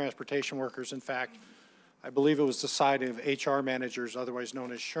other transportation workers. In fact, I believe it was the side of HR managers, otherwise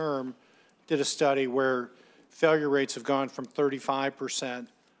known as SHRM, did a study where failure rates have gone from 35%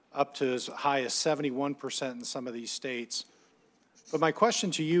 up to as high as 71% in some of these states. But my question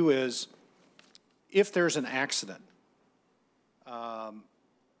to you is, if there's an accident, are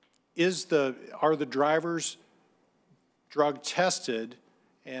the drivers drug tested,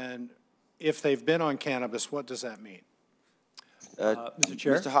 and if they've been on cannabis, what does that mean? Mr.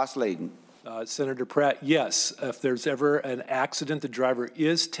 Chair? Mr. Hasladen. Senator Pratt, yes. If there's ever an accident, the driver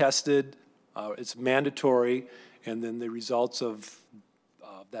is tested. It's mandatory, and then the results of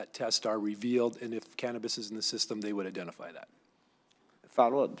that test are revealed, and if cannabis is in the system, they would identify that.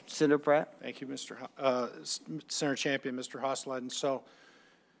 Follow up, Senator Pratt. Thank you, Senator Champion, Mr. Hasladen. So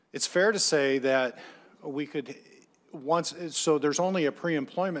it's fair to say that we could, so there's only a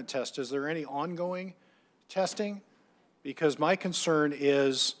pre-employment test. Is there any ongoing testing? Because my concern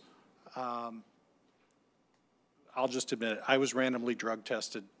is, I'll just admit it, I was randomly drug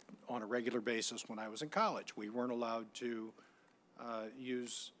tested on a regular basis when I was in college. We weren't allowed to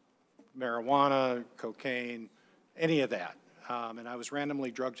use marijuana, cocaine, any of that. And I was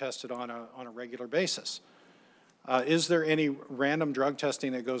randomly drug tested on a regular basis. Is there any random drug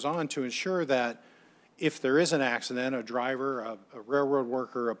testing that goes on to ensure that if there is an accident, a driver, a railroad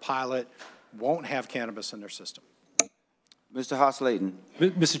worker, a pilot won't have cannabis in their system? Mr. Haas-Layton.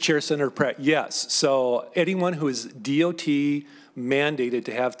 Mr. Chair, Senator Pratt, yes. So anyone who is DOT mandated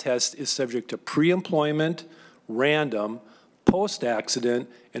to have tests is subject to pre-employment, random, post-accident,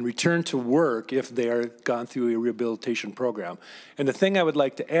 and return to work if they are gone through a rehabilitation program. And the thing I would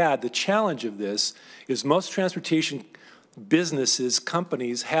like to add, the challenge of this is most transportation businesses,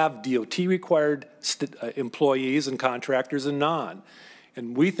 companies have DOT-required employees and contractors and non.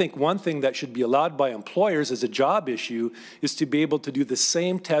 And we think one thing that should be allowed by employers as a job issue is to be able to do the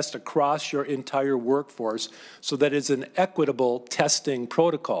same test across your entire workforce so that it's an equitable testing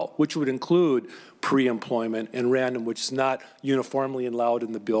protocol, which would include pre-employment and random, which is not uniformly allowed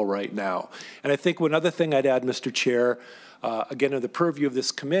in the bill right now. And I think one other thing I'd add, Mr. Chair, again, in the purview of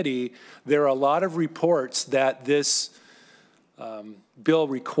this committee, there are a lot of reports that this bill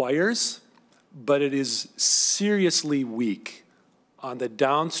requires, but it is seriously weak on the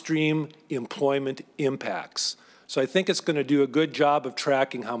downstream employment impacts. So I think it's going to do a good job of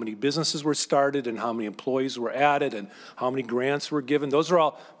tracking how many businesses were started and how many employees were added and how many grants were given. Those are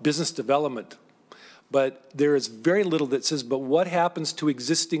all business development. But there is very little that says, but what happens to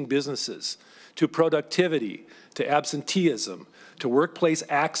existing businesses, to productivity, to absenteeism, to workplace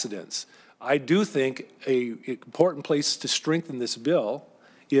accidents? I do think an important place to strengthen this bill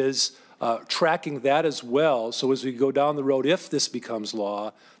is tracking that as well, so as we go down the road, if this becomes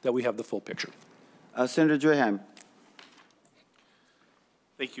law, that we have the full picture. Senator Drahan.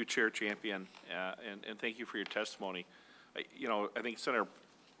 Thank you, Chair Champion, and thank you for your testimony. You know, I think Senator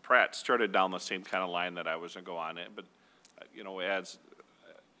Pratt started down the same kind of line that I was going to go on it, but you know, as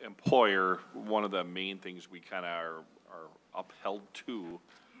employer, one of the main things we kind of are upheld to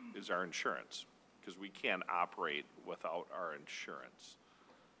is our insurance, because we can't operate without our insurance.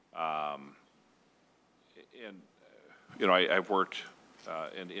 You know, I've worked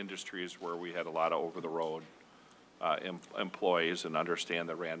in industries where we had a lot of over-the-road employees and understand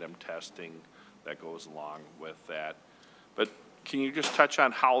the random testing that goes along with that. But can you just touch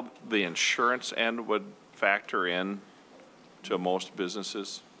on how the insurance end would factor in to most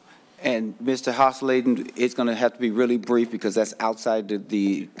businesses? And Mr. Haas-Layton, it's going to have to be really brief because that's outside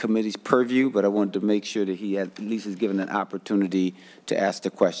the committee's purview, but I wanted to make sure that he at least is given an opportunity to ask the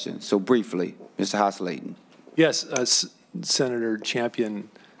question. So briefly, Mr. Haas-Layton. Yes, Senator Champion,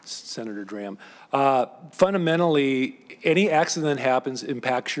 Senator Dram. Fundamentally, any accident that happens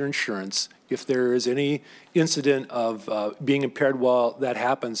impacts your insurance. If there is any incident of being impaired while that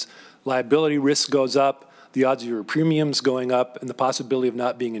happens, liability risk goes up, the odds of your premiums going up, and the possibility of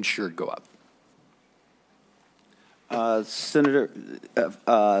not being insured go up. Senator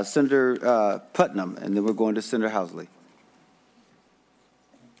Putnam, and then we're going to Senator Housley.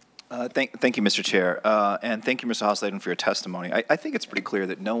 Thank you, Mr. Chair, and thank you, Mr. Haas-Layton, for your testimony. I think it's pretty clear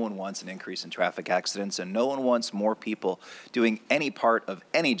that no one wants an increase in traffic accidents, and no one wants more people doing any part of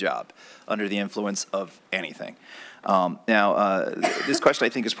any job under the influence of anything. This question, I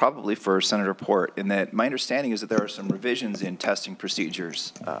think, is probably for Senator Port, in that my understanding is that there are some revisions in testing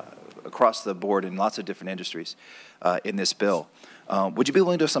procedures across the board in lots of different industries in this bill. Would you be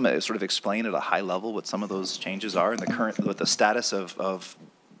willing to sort of explain at a high level what some of those changes are and what the status of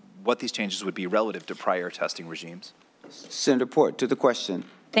what these changes would be relative to prior testing regimes? Senator Port, to the question.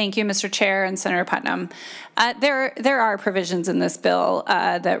 Thank you, Mr. Chair and Senator Putnam. There are provisions in this bill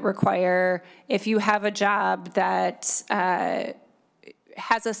that require, if you have a job that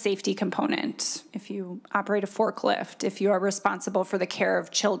has a safety component, if you operate a forklift, if you are responsible for the care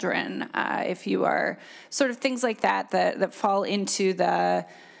of children, if you are sort of things like that fall into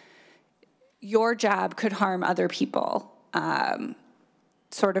your job could harm other people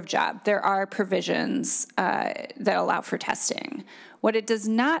sort of job. There are provisions that allow for testing. What it does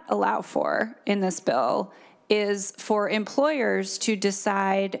not allow for in this bill is for employers to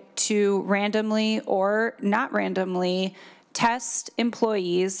decide to randomly or not randomly test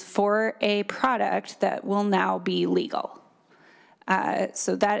employees for a product that will now be legal.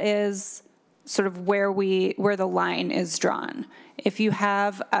 So that is sort of where the line is drawn. If you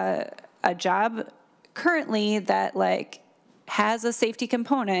have a job currently that has a safety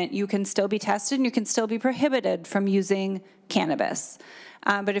component, you can still be tested and you can still be prohibited from using cannabis.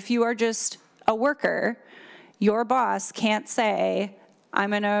 But if you are just a worker, your boss can't say,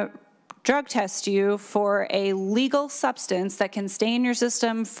 I'm going to drug test you for a legal substance that can stay in your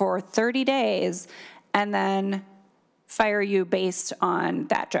system for 30 days and then fire you based on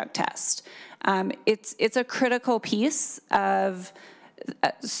that drug test. It's a critical piece of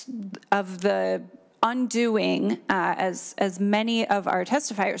the undoing, as many of our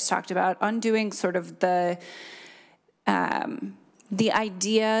testifiers talked about, undoing sort of the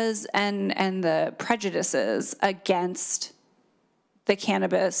ideas and the prejudices against the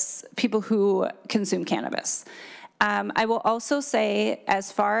cannabis, people who consume cannabis. I will also say,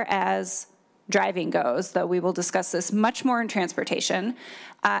 as far as driving goes, though we will discuss this much more in transportation,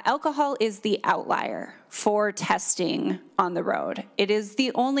 alcohol is the outlier for testing on the road. It is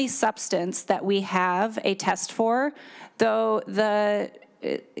the only substance that we have a test for, though the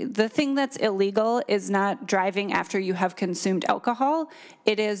thing that's illegal is not driving after you have consumed alcohol,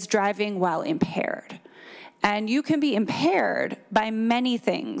 it is driving while impaired. And you can be impaired by many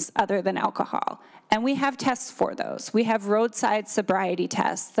things other than alcohol. And we have tests for those. We have roadside sobriety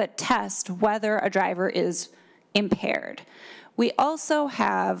tests that test whether a driver is impaired. We also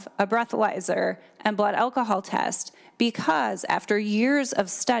have a breathalyzer and blood alcohol test because after years of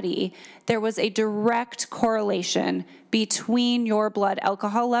study, there was a direct correlation between your blood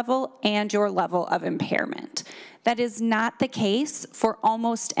alcohol level and your level of impairment. That is not the case for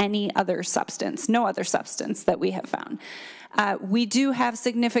almost any other substance, no other substance that we have found. We do have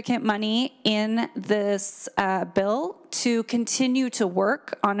significant money in this bill to continue to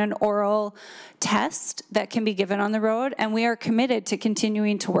work on an oral test that can be given on the road, and we are committed to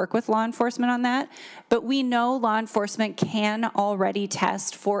continuing to work with law enforcement on that. But we know law enforcement can already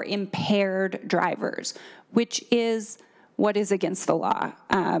test for impaired drivers, which is what is against the law.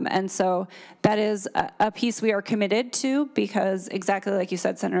 And so that is a piece we are committed to because exactly like you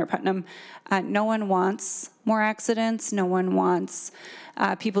said, Senator Putnam, no one wants more accidents. No one wants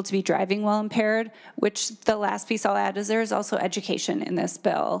people to be driving while impaired, which the last piece I'll add is there is also education in this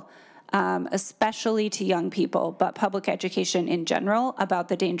bill, especially to young people, but public education in general about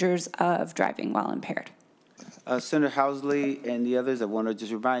the dangers of driving while impaired. Senator Housley and the others, I want to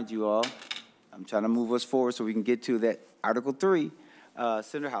just remind you all, I'm trying to move us forward so we can get to that Article 3.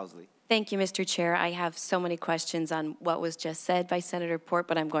 Senator Housley. Thank you, Mr. Chair. I have so many questions on what was just said by Senator Port,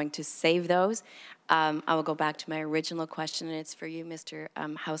 but I'm going to save those. I will go back to my original question, and it's for you, Mr.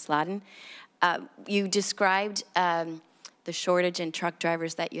 House-Laden. You described the shortage in truck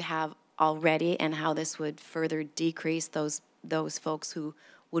drivers that you have already and how this would further decrease those folks who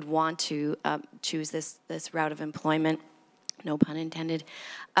would want to choose this route of employment, no pun intended.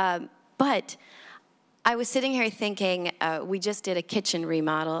 But I was sitting here thinking, we just did a kitchen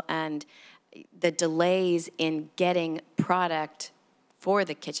remodel and the delays in getting product for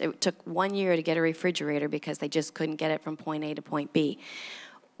the kitchen. It took 1 year to get a refrigerator because they just couldn't get it from point A to point B.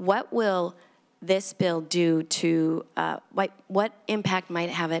 What will this bill do to, what impact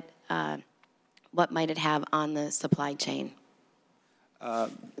might have it, what might it have on the supply chain? To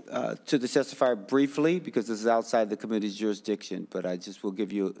the testifier briefly, because this is outside the committee's jurisdiction, but I just will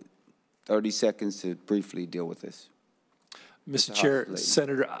give you 30 seconds to briefly deal with this. Mr. Chair,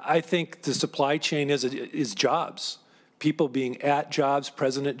 Senator, I think the supply chain is jobs. People being at jobs,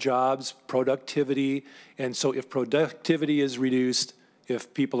 present at jobs, productivity. And so if productivity is reduced,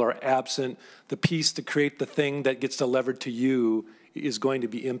 if people are absent, the piece to create the thing that gets delivered to you is going to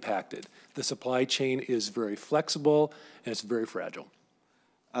be impacted. The supply chain is very flexible and it's very fragile.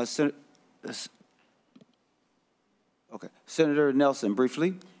 Senator Nelson,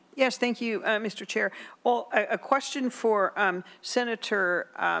 briefly. Yes, thank you, Mr. Chair. Well, a question for Senator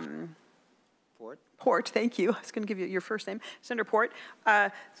Port, thank you. I was going to give you your first name, Senator Port,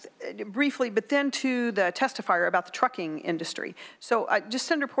 briefly, but then to the testifier about the trucking industry. So just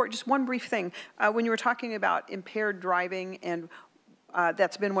Senator Port, just one brief thing. When you were talking about impaired driving, and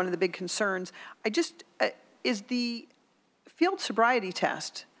that's been one of the big concerns, is the field sobriety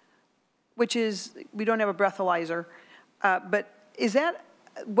test, which is, we don't have a breathalyzer, but is that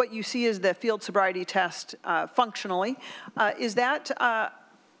what you see as the field sobriety test functionally, is that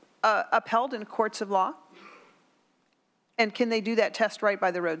upheld in courts of law? And can they do that test right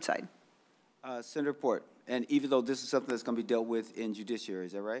by the roadside? Senator Port, and even though this is something that's going to be dealt with in judiciary,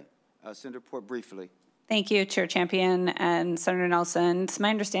 is that right? Senator Port, briefly. Thank you, Chair Champion and Senator Nelson. To my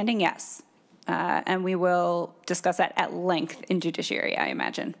understanding, yes. And we will discuss that at length in judiciary, I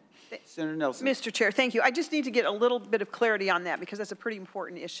imagine. Senator Nelson. Mr. Chair, thank you. I just need to get a little bit of clarity on that because that's a pretty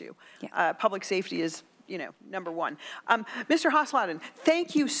important issue. Yeah. Public safety is number one. Mr. Hosladen,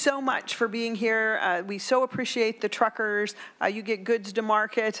 thank you so much for being here. We so appreciate the truckers. You get goods to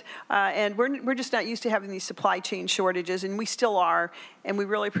market, and we're just not used to having these supply chain shortages, and we still are, and we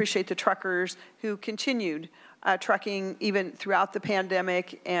really appreciate the truckers who continued trucking even throughout the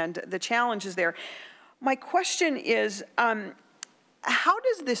pandemic and the challenges there. My question is, how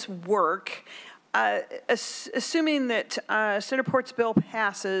does this work, assuming that Senator Port's bill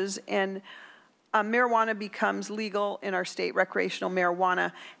passes and marijuana becomes legal in our state, recreational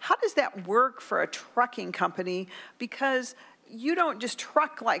marijuana, how does that work for a trucking company? Because you don't just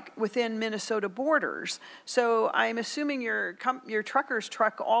truck like within Minnesota borders. So I'm assuming your truckers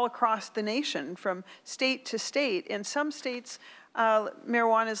truck all across the nation from state to state. In some states,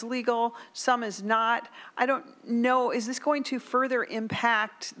 marijuana is legal, some is not. I don't know, is this going to further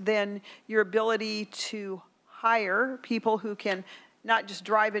impact then your ability to hire people who can not just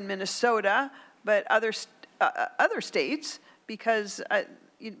drive in Minnesota, but other states because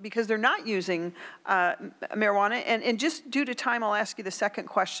they're not using marijuana? And just due to time, I'll ask you the second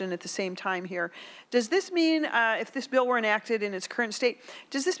question at the same time here. Does this mean, if this bill were enacted in its current state,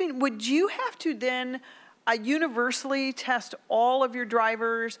 does this mean, would you have to then universally test all of your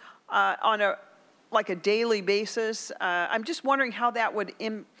drivers on a daily basis? I'm just wondering how that would,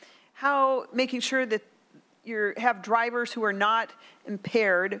 how making sure that you have drivers who are not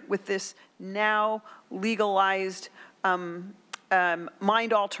impaired with this now legalized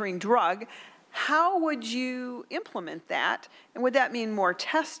mind-altering drug, how would you implement that? And would that mean more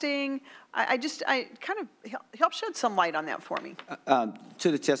testing? I kind of help shed some light on that for me.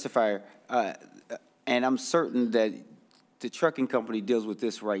 To the testifier, and I'm certain that the trucking company deals with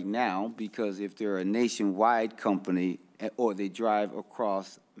this right now, because if they're a nationwide company or they drive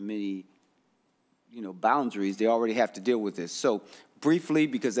across many, boundaries, they already have to deal with this. So briefly,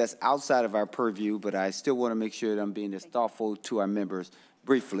 because that's outside of our purview, but I still want to make sure that I'm being as thoughtful to our members.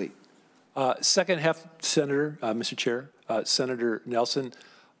 Briefly. Second half, Senator, Mr. Chair, Senator Nelson.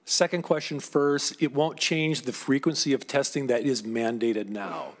 Second question first, it won't change the frequency of testing that is mandated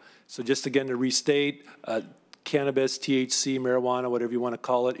now. So just again to restate, cannabis, THC, marijuana, whatever you want to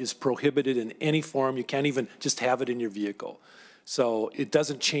call it, is prohibited in any form. You can't even just have it in your vehicle. So it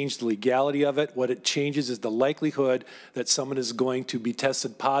doesn't change the legality of it. What it changes is the likelihood that someone is going to be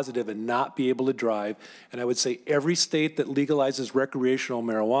tested positive and not be able to drive. And I would say every state that legalizes recreational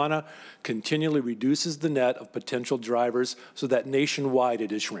marijuana continually reduces the net of potential drivers so that nationwide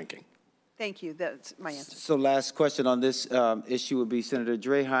it is shrinking. Thank you. That's my answer. So last question on this issue would be Senator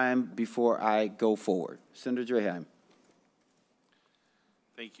Draheim before I go forward. Senator Draheim.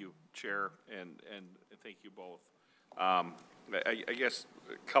 Thank you, Chair, and thank you both. I guess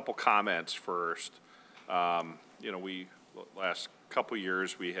a couple comments first. We last couple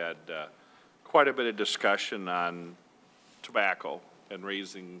years we had quite a bit of discussion on tobacco and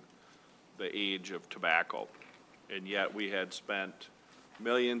raising the age of tobacco, and yet we had spent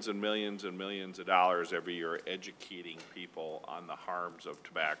millions and millions and millions of dollars every year educating people on the harms of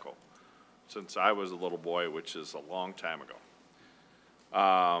tobacco since I was a little boy, which is a long time ago.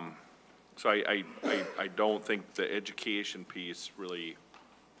 So I don't think the education piece really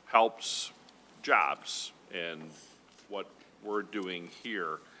helps jobs and what we're doing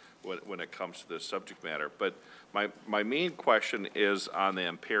here when it comes to this subject matter. But my main question is on the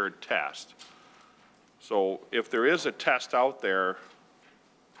impaired test. So if there is a test out there,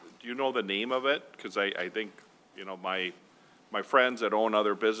 do you know the name of it? Because I think, my friends that own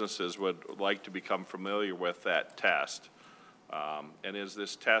other businesses would like to become familiar with that test. And is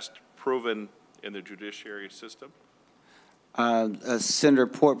this test proven in the judiciary system? Senator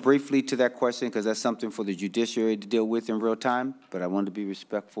Port, briefly to that question, because that's something for the judiciary to deal with in real time, but I wanted to be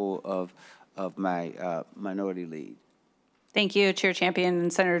respectful of my minority lead. Thank you, Chair Champion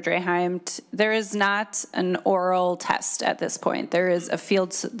and Senator Draheim. There is not an oral test at this point. There is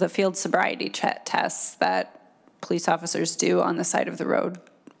the field sobriety test that police officers do on the side of the road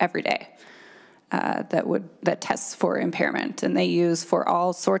every day. That tests for impairment, and they use for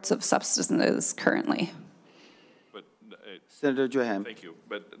all sorts of substances currently. But Senator Draheim. Thank you,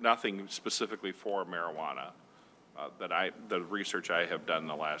 but nothing specifically for marijuana. The research I have done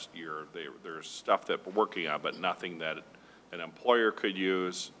the last year, there's stuff that we're working on, but nothing that an employer could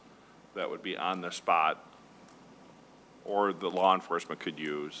use that would be on the spot, or the law enforcement could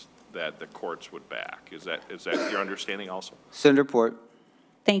use that the courts would back. Is that your understanding also? Senator Port.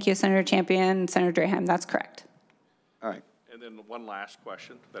 Thank you, Senator Champion. Senator Draheim, that's correct. All right. And then one last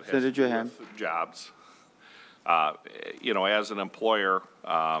question that has to do with jobs. As an employer,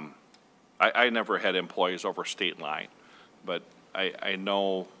 I never had employees over state line, but I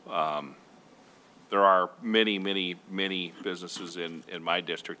know there are many, many, many businesses in my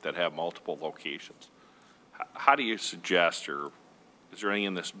district that have multiple locations. How do you suggest, or is there any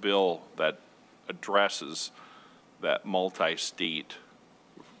in this bill that addresses that multi-state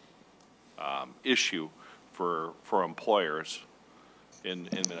issue for employers in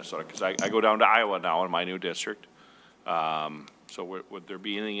Minnesota? Because I go down to Iowa now in my new district. So would there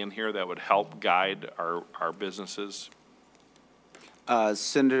be anything in here that would help guide our businesses?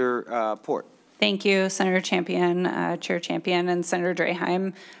 Senator Port. Thank you, Senator Champion, Chair Champion, and Senator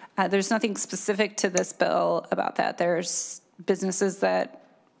Draheim. There's nothing specific to this bill about that. There's businesses that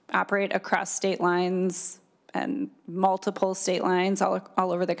operate across state lines and multiple state lines all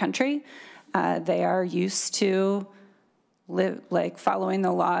over the country. They are used to following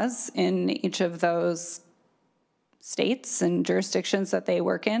the laws in each of those states and jurisdictions that they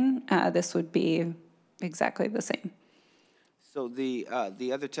work in. This would be exactly the same. So the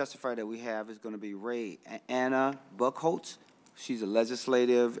other testifier that we have is going to be Anna Buckholtz. She's a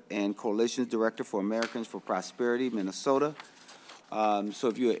legislative and coalitions director for Americans for Prosperity, Minnesota. So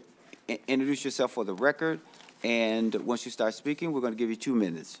if you introduce yourself for the record, and once you start speaking, we're going to give you 2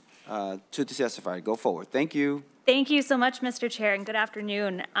 minutes to the testifier. Go forward. Thank you. Thank you so much, Mr. Chair, and good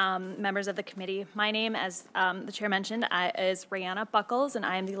afternoon, members of the committee. My name, as the chair mentioned, is Rayanna Buckles, and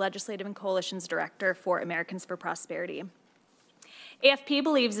I am the Legislative and Coalitions Director for Americans for Prosperity. AFP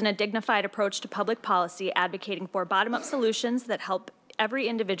believes in a dignified approach to public policy, advocating for bottom-up solutions that help every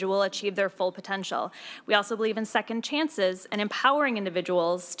individual achieve their full potential. We also believe in second chances and empowering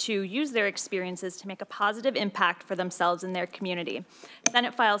individuals to use their experiences to make a positive impact for themselves and their community.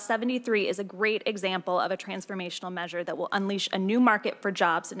 Senate File 73 is a great example of a transformational measure that will unleash a new market for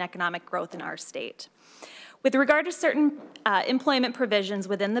jobs and economic growth in our state. With regard to certain employment provisions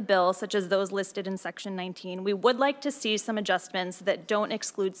within the bill, such as those listed in Section 19, we would like to see some adjustments that don't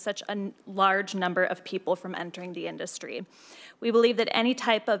exclude such a large number of people from entering the industry. We believe that any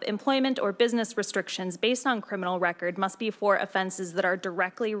type of employment or business restrictions based on criminal record must be for offenses that are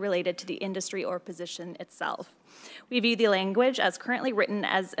directly related to the industry or position itself. We view the language as currently written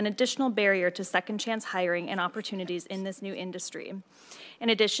as an additional barrier to second chance hiring and opportunities in this new industry. In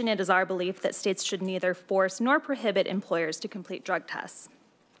addition, it is our belief that states should neither force nor prohibit employers to complete drug tests.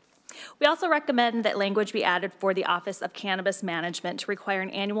 We also recommend that language be added for the Office of Cannabis Management to require an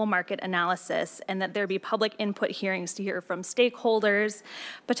annual market analysis, and that there be public input hearings to hear from stakeholders,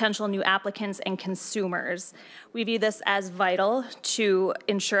 potential new applicants, and consumers. We view this as vital to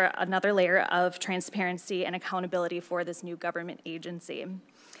ensure another layer of transparency and accountability for this new government agency.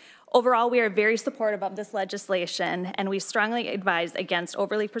 Overall, we are very supportive of this legislation, and we strongly advise against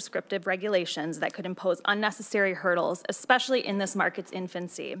overly prescriptive regulations that could impose unnecessary hurdles, especially in this market's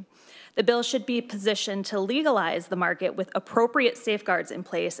infancy. The bill should be positioned to legalize the market with appropriate safeguards in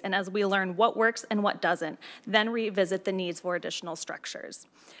place, and as we learn what works and what doesn't, then revisit the needs for additional structures.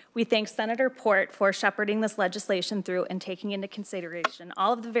 We thank Senator Port for shepherding this legislation through and taking into consideration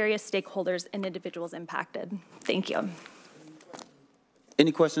all of the various stakeholders and individuals impacted. Thank you.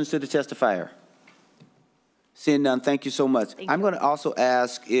 Any questions to the testifier? Seeing none, thank you so much. I'm going to also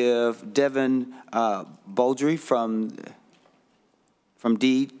ask if Devin Baldry from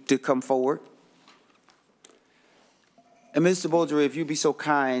Deed to come forward. And Mr. Baldry, if you'd be so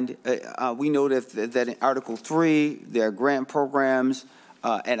kind, we know that in Article 3, there are grant programs,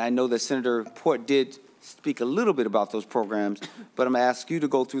 and I know that Senator Port did speak a little bit about those programs, but I'm going to ask you to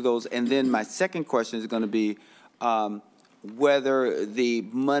go through those. And then my second question is going to be, whether the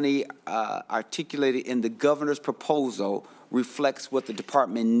money articulated in the governor's proposal reflects what the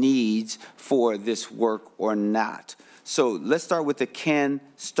department needs for this work or not. So let's start with the Can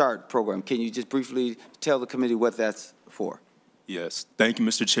Start program. Can you just briefly tell the committee what that's for? Yes. Thank you,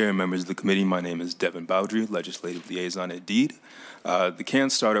 Mr. Chair and members of the committee. My name is Devin Baldry, Legislative Liaison at Deed. The Can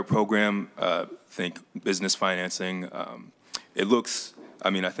Starter program, think business financing. It looks,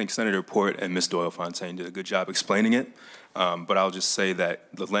 I think Senator Port and Ms. Doyle-Fontaine did a good job explaining it. But I'll just say that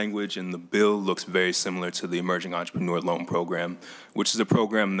the language in the bill looks very similar to the Emerging Entrepreneur Loan Program, which is a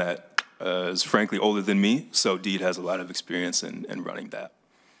program that is frankly older than me, so Deed has a lot of experience in running that.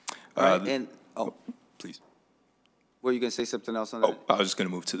 Please. Were you going to say something else on that? I was just going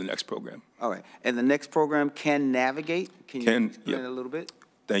to move to the next program. All right. And the next program, Can Navigate? Can you explain it a little bit?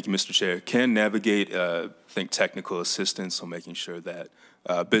 Thank you, Mr. Chair. Can Navigate, think technical assistance, so making sure that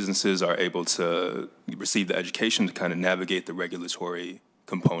businesses are able to receive the education to kind of navigate the regulatory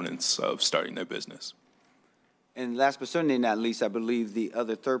components of starting their business. And last but certainly not least, I believe the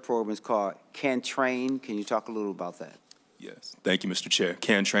other third program is called Can Train. Can you talk a little about that? Yes. Thank you, Mr. Chair.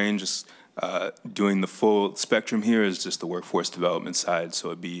 Can Train, just doing the full spectrum here is just the workforce development side. So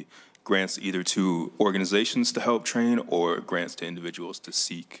it'd be grants either to organizations to help train or grants to individuals to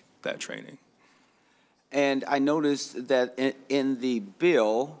seek that training. And I noticed that in the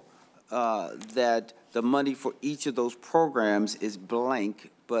bill that the money for each of those programs is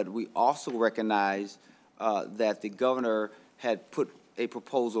blank, but we also recognize that the governor had put a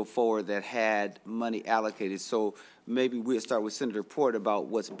proposal forward that had money allocated. So maybe we'll start with Senator Port about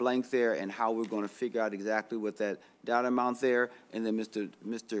what's blank there and how we're going to figure out exactly what that dollar amount there, and then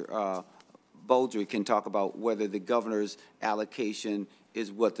Mr. Baldry can talk about whether the governor's allocation is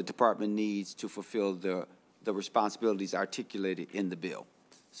what the department needs to fulfill the responsibilities articulated in the bill.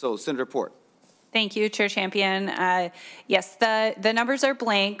 So, Senator Port. Thank you, Chair Champion. Yes, the numbers are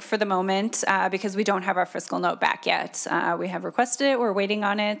blank for the moment because we don't have our fiscal note back yet. We have requested it, we're waiting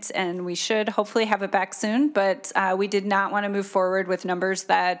on it, and we should hopefully have it back soon, but we did not want to move forward with numbers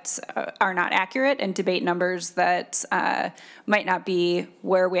that are not accurate and debate numbers that might not be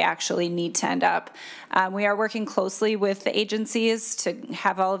where we actually need to end up. We are working closely with the agencies to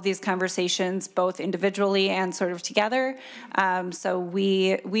have all of these conversations both individually and sort of together. So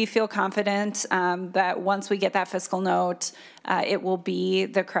we feel confident that once we get that fiscal note, it will be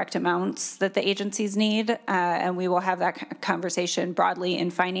the correct amounts that the agencies need, and we will have that conversation broadly in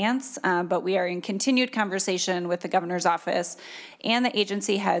finance. But we are in continued conversation with the governor's office and the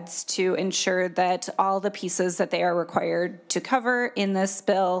agency heads to ensure that all the pieces that they are required to cover in this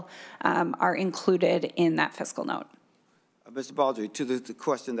bill are included in that fiscal note. Mr. Baldry, to the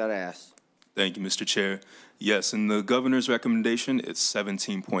question that I asked. Thank you, Mr. Chair. Yes, in the governor's recommendation, it's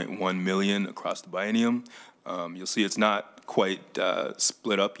 $17.1 million across the biennium. You'll see it's not quite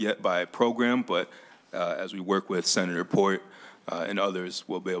split up yet by program, but as we work with Senator Port and others,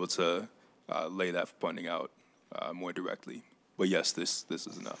 we'll be able to lay that funding out more directly. But yes, this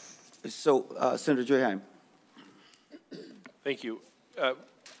is enough. So, Senator Draheim. Thank you.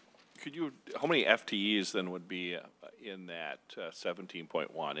 Could you, how many FTEs then would be in that 17.1?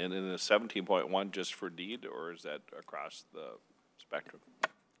 And in the 17.1 just for deed, or is that across the spectrum?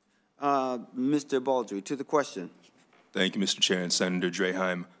 Mr. Baldry, to the question. Thank you, Mr. Chair and Senator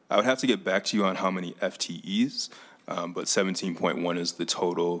Draheim. I would have to get back to you on how many FTEs, but 17.1 is the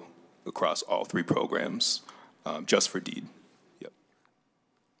total across all three programs, just for deed. Yep.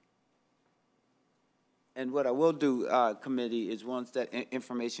 And what I will do, committee, is once that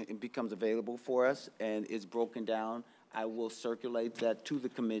information becomes available for us and is broken down, I will circulate that to the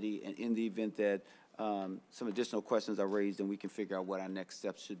committee, and in the event that some additional questions are raised, and we can figure out what our next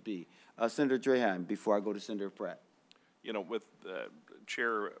steps should be. Senator Draheim, before I go to Senator Pratt. You know, with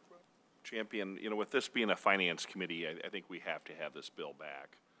Chair Champion, you know, with this being a finance committee, I think we have to have this bill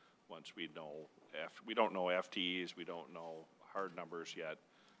back once we know, we don't know FTEs, we don't know hard numbers yet.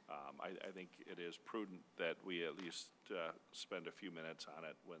 I think it is prudent that we at least spend a few minutes on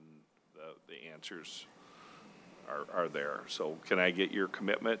it when the answers are there. So can I get your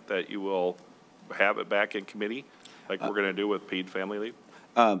commitment that you will have it back in committee like we're going to do with paid family leave?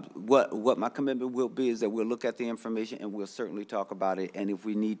 What my commitment will be is that we'll look at the information and we'll certainly talk about it. And if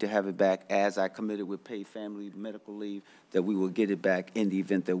we need to have it back, as I committed with paid family medical leave, that we will get it back in the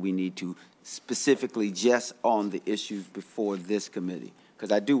event that we need to, specifically just on the issues before this committee.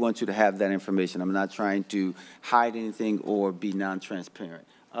 Because I do want you to have that information. I'm not trying to hide anything or be non-transparent.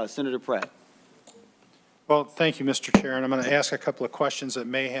 Senator Pratt. Well, thank you, Mr. Chair. And I'm going to ask a couple of questions that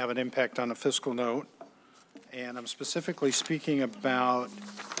may have an impact on the fiscal note. And I'm specifically speaking about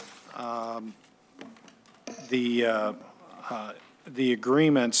the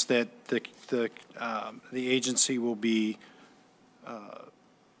agreements that the agency will be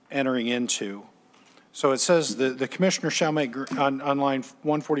entering into. So it says the commissioner shall make, on line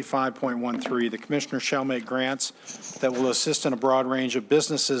 145.13, the commissioner shall make grants that will assist in a broad range of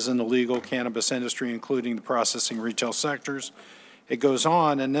businesses in the legal cannabis industry, including the processing retail sectors. It goes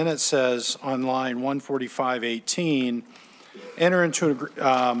on, and then it says on line 145.18, enter into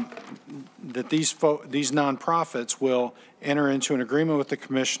that these nonprofits will enter into an agreement with the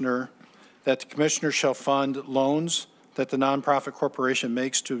commissioner that the commissioner shall fund loans that the nonprofit corporation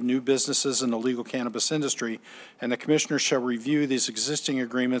makes to new businesses in the legal cannabis industry, and the commissioner shall review these existing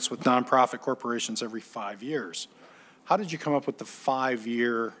agreements with nonprofit corporations every 5 years. How did you come up with the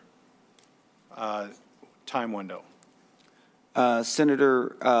 5-year time window?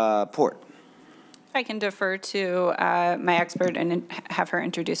 Senator Port. If I can defer to my expert and have her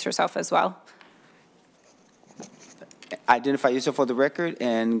introduce herself as well. Identify yourself for the record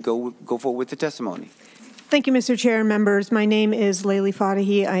and go forward with the testimony. Thank you, Mr. Chair and members. My name is Layli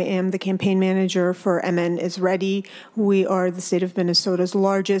Fadahi. I am the campaign manager for MN is Ready. We are the state of Minnesota's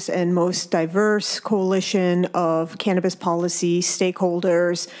largest and most diverse coalition of cannabis policy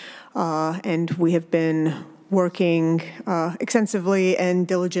stakeholders. and we have been working extensively and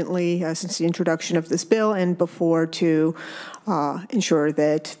diligently since the introduction of this bill and before to ensure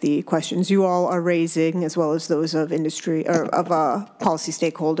that the questions you all are raising, as well as those of industry or of policy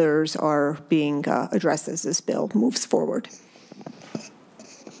stakeholders, are being addressed as this bill moves forward.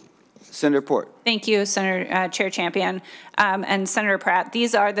 Senator Port. Thank you, Senator Chair Champion. And Senator Pratt,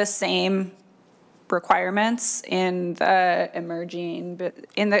 these are the same requirements in the emerging,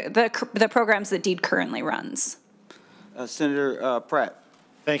 in the programs that DEED currently runs. Senator Pratt.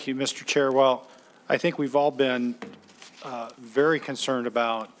 Thank you, Mr. Chair. Well, I think we've all been very concerned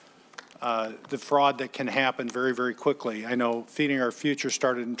about the fraud that can happen very, very quickly. I know Feeding Our Future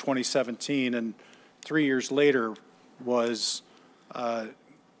started in 2017, and 3 years later was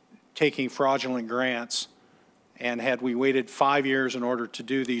taking fraudulent grants, and had we waited 5 years in order to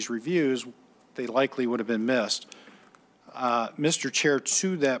do these reviews, they likely would have been missed. Mr. Chair,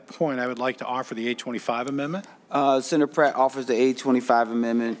 to that point, I would like to offer the 825 amendment. Senator Pratt offers the 825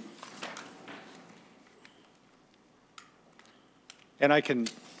 amendment. And I can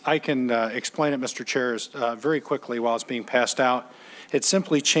explain it, Mr. Chair, very quickly while it's being passed out. It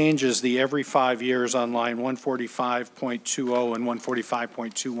simply changes the every 5 years on line 145.20 and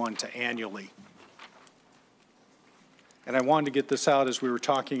 145.21 to annually. And I wanted to get this out as we were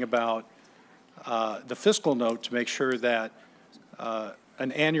talking about the fiscal note to make sure that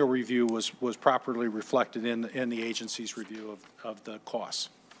an annual review was properly reflected in the agency's review of the costs.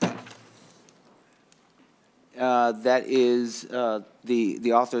 That is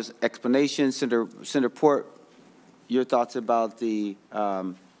the author's explanation. Senator Port, your thoughts about the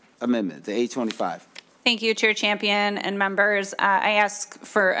amendment, the 825. Thank you, Chair Champion and members. I ask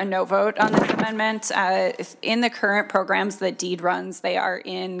for a no vote on this amendment. In the current programs that DEED runs, they are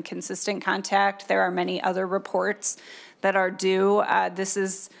in consistent contact. There are many other reports that are due. This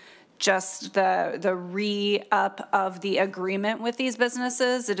is just the re-up of the agreement with these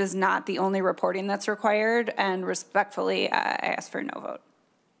businesses. It is not the only reporting that's required, and respectfully, I ask for a no vote.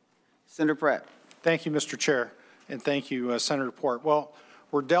 Senator Pratt. Thank you, Mr. Chair, and thank you, Senator Port. Well,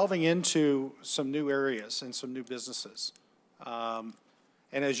 we're delving into some new areas and some new businesses. And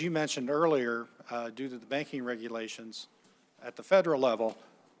as you mentioned earlier, due to the banking regulations at the federal level,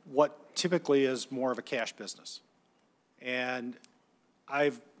 what typically is more of a cash business. And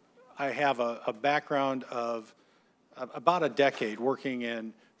I have a background of about a decade working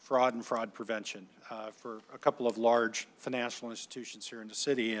in fraud and fraud prevention for a couple of large financial institutions here in the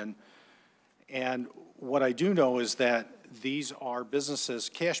city. And what I do know is that these are businesses,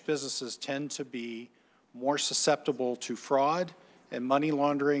 cash businesses tend to be more susceptible to fraud and money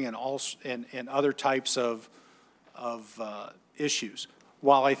laundering and other types of issues.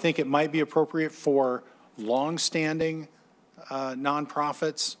 While I think it might be appropriate for long-standing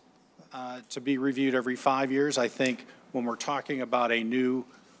nonprofits to be reviewed every 5 years, I think when we're talking about a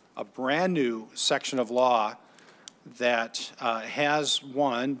brand new section of law that has,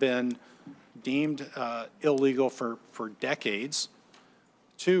 one, been deemed illegal for decades,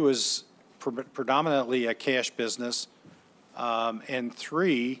 two, is predominantly a cash business, and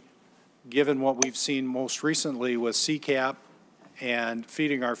three, given what we've seen most recently with G.A.P.P. and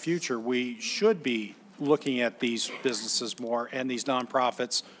Feeding Our Future, we should be looking at these businesses more and these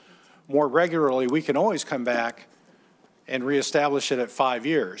nonprofits more regularly. We can always come back and reestablish it at 5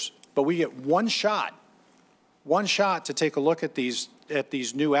 years, but we get one shot to take a look at these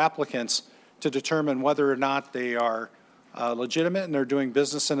new applicants to determine whether or not they are legitimate and they're doing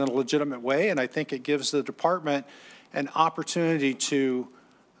business in a legitimate way. And I think it gives the department an opportunity to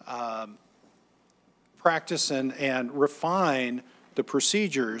practice and refine the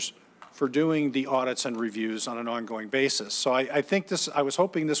procedures for doing the audits and reviews on an ongoing basis. So I think I was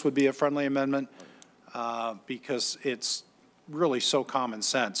hoping this would be a friendly amendment because it's really so common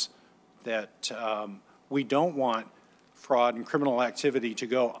sense that we don't want fraud and criminal activity to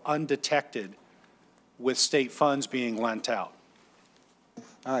go undetected with state funds being lent out.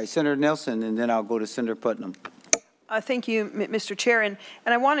 All right, Senator Nelson, and then I'll go to Senator Putnam. Thank you, Mr. Chair. And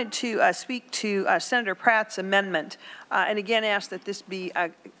I wanted to speak to Senator Pratt's amendment and again ask that this be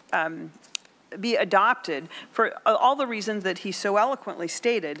adopted for all the reasons that he so eloquently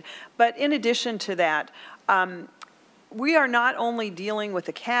stated. But in addition to that, we are not only dealing with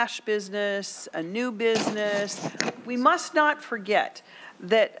a cash business, a new business. We must not forget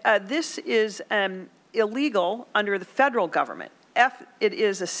that this is illegal under the federal government. It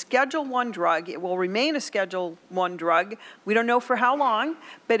is a Schedule I drug. It will remain a Schedule I drug. We don't know for how long,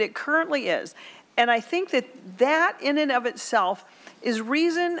 but it currently is. And I think that in and of itself is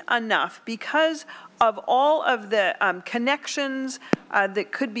reason enough, because of all of the connections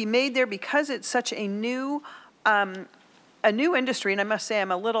that could be made there, because it's such a new industry, and I must say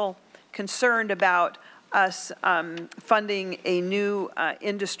I'm a little concerned about us funding a new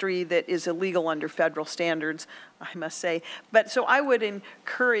industry that is illegal under federal standards, I must say. But so I would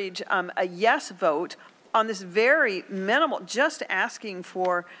encourage a yes vote on this very minimal, just asking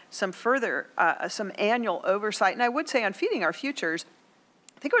for some further, some annual oversight. And I would say on Feeding Our Futures,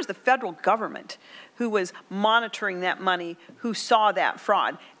 I think it was the federal government who was monitoring that money, who saw that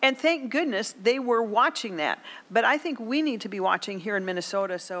fraud. And thank goodness they were watching that. But I think we need to be watching here in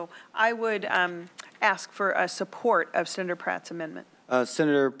Minnesota. So I would ask for a support of Senator Pratt's amendment.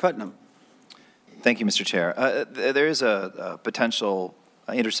 Senator Putnam. Thank you, Mr. Chair. There is a potential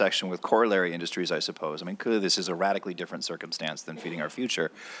intersection with corollary industries, I suppose. I mean, clearly this is a radically different circumstance than Feeding Our Future.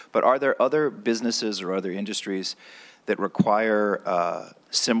 But are there other businesses or other industries that require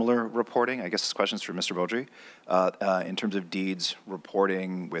similar reporting? I guess this question is for Mr. Beaudry. In terms of deeds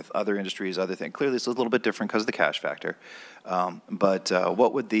reporting with other industries, other things. Clearly it's a little bit different because of the cash factor. But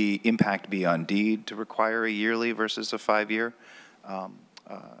what would the impact be on deed to require a yearly versus a 5-year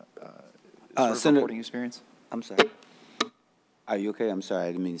reporting experience? I'm sorry. Are you okay? I'm sorry, I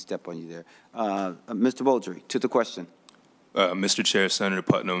didn't mean to step on you there. Mr. Beaudry, to the question. Mr. Chair, Senator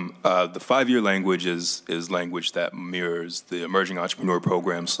Putnam, the 5-year language is language that mirrors the Emerging Entrepreneur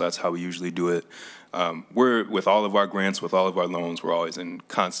Program, so that's how we usually do it. We're, with all of our grants, with all of our loans, we're always in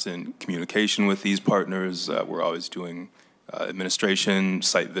constant communication with these partners. We're always doing administration,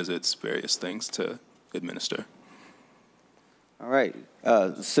 site visits, various things to administer. All right.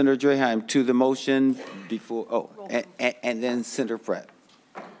 Senator Draheim, to the motion before, and then Senator Pratt.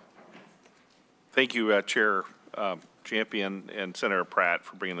 Thank you, Chair Champion and Senator Pratt,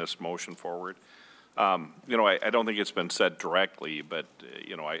 for bringing this motion forward. You know, I don't think it's been said directly, but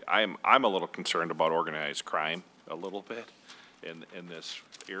you know, I'm a little concerned about organized crime a little bit in this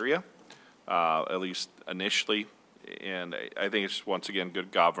area, at least initially, and I think it's once again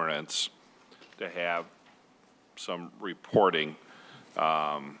good governance to have some reporting.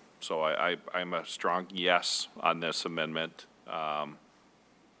 So I'm a strong yes on this amendment,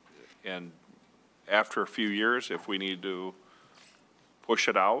 and after a few years, if we need to push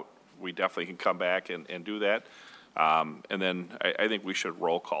it out, we definitely can come back and do that. And then I think we should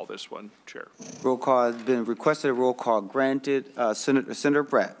roll call this one, Chair. Roll call has been requested, a roll call granted. Senator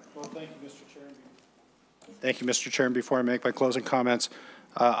Pratt. Well, thank you, Mr. Chair. Thank you, Mr. Chair. And before I make my closing comments,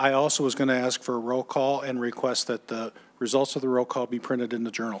 I also was going to ask for a roll call and request that the results of the roll call be printed in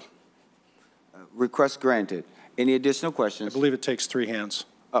the journal. Request granted. Any additional questions? I believe it takes 3 hands.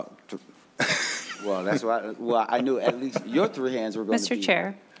 Oh. Well, that's why. Well, I knew at least your 3 hands were going to be. Mr.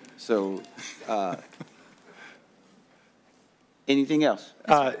 Chair. So, anything else?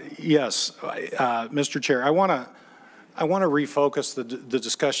 Yes, Mr. Chair. I want to refocus the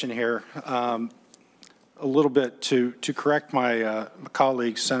discussion here a little bit to correct my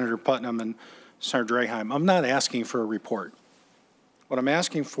colleagues, Senator Putnam and Senator Draheim. I'm not asking for a report. What I'm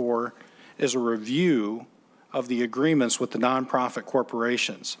asking for is a review of the agreements with the nonprofit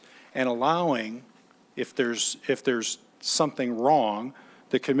corporations and allowing, if there's something wrong,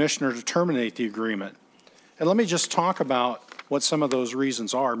 the commissioner to terminate the agreement. And let me just talk about what some of those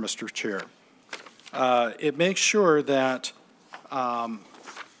reasons are, Mr. Chair. It makes sure that, I'm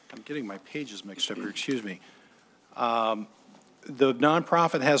getting my pages mixed up here, excuse me. The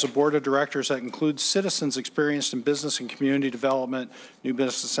nonprofit has a board of directors that includes citizens experienced in business and community development, new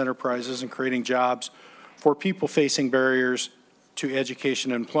business enterprises, and creating jobs for people facing barriers to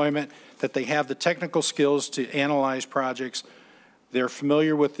education and employment, that they have the technical skills to analyze projects. They're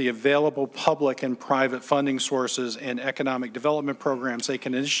familiar with the available public and private funding sources and economic development programs. They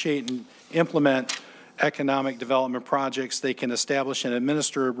can initiate and implement economic development projects. They can establish and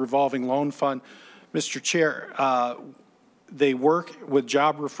administer a revolving loan fund. Mr. Chair, they work with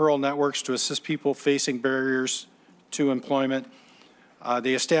job referral networks to assist people facing barriers to employment.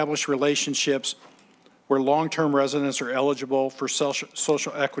 They establish relationships where long-term residents are eligible for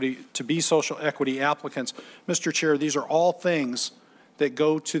social equity, to be social equity applicants. Mr. Chair, these are all things that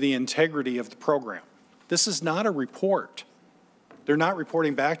go to the integrity of the program. This is not a report. They're not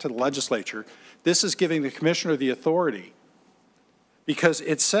reporting back to the legislature. This is giving the commissioner the authority, because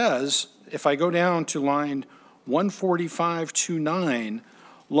it says, if I go down to line 14529,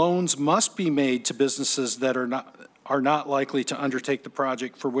 loans must be made to businesses that are not likely to undertake the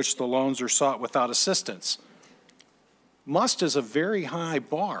project for which the loans are sought without assistance. Must is a very high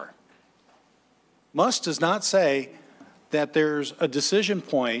bar. Must does not say that there's a decision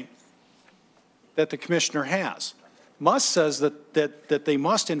point that the commissioner has. Must says that they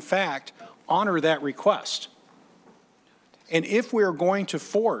must, in fact, honor that request. And if we're going to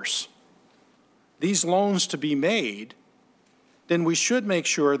force these loans to be made, then we should make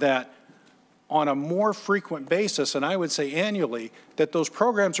sure that on a more frequent basis, and I would say annually, that those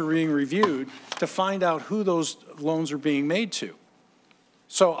programs are being reviewed to find out who those loans are being made to.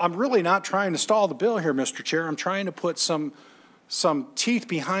 So I'm really not trying to stall the bill here, Mr. Chair. I'm trying to put some teeth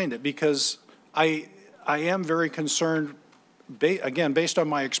behind it, because I am very concerned, again, based on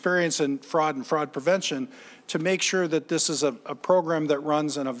my experience in fraud and fraud prevention, to make sure that this is a program that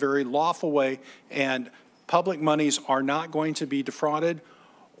runs in a very lawful way and public monies are not going to be defrauded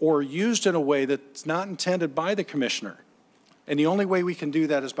or used in a way that's not intended by the commissioner. And the only way we can do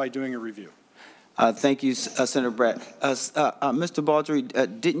that is by doing a review. Thank you, Senator Brett. Mr. Baldry,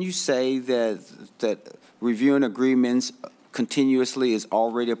 didn't you say that reviewing agreements continuously is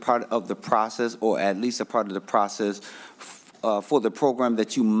already a part of the process, or at least a part of the process for the program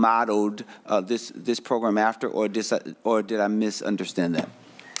that you modeled this program after, or did I misunderstand that?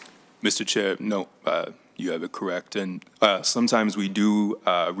 Mr. Chair, no, you have it correct. And sometimes we do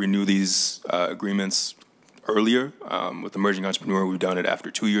renew these agreements earlier. With Emerging Entrepreneur, we've done it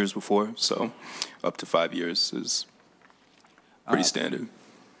after 2 years before, so up to 5 years is pretty standard.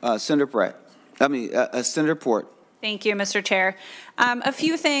 Senator Port. Thank you, Mr. Chair. A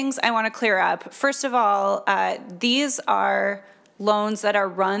few things I want to clear up. First of all, these are loans that are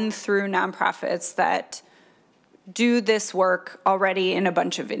run through nonprofits that do this work already in a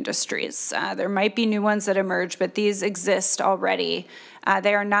bunch of industries. There might be new ones that emerge, but these exist already.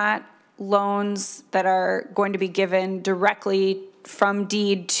 They are not loans that are going to be given directly from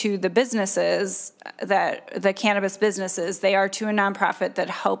deed to the businesses, the cannabis businesses. They are to a nonprofit that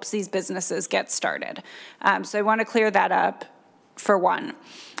helps these businesses get started. So I want to clear that up for one.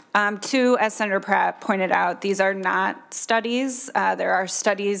 Two, as Senator Pratt pointed out, these are not studies. There are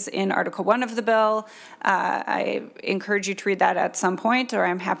studies in Article 1 of the bill. I encourage you to read that at some point, or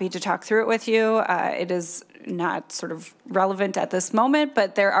I'm happy to talk through it with you. It is not sort of relevant at this moment,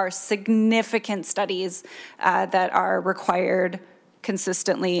 but there are significant studies that are required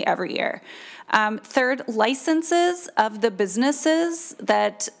consistently every year. Third, licenses of the businesses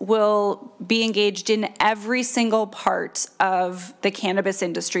that will be engaged in every single part of the cannabis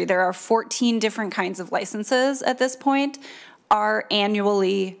industry. There are 14 different kinds of licenses at this point, are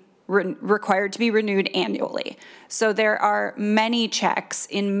annually required to be renewed annually. So there are many checks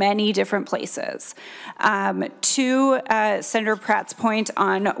in many different places. To Senator Pratt's point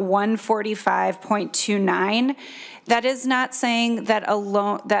on 145.29, that is not saying that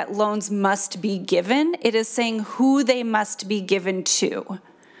that loans must be given. It is saying who they must be given to.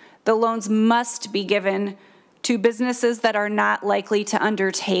 The loans must be given to businesses that are not likely to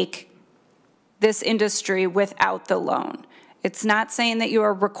undertake this industry without the loan. It's not saying that you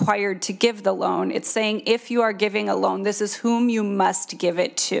are required to give the loan. It's saying if you are giving a loan, this is whom you must give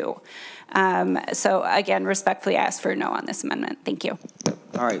it to. So again, respectfully ask for a no on this amendment. Thank you.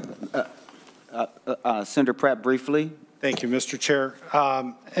 All right. Senator Pratt, briefly. Thank you, Mr. Chair.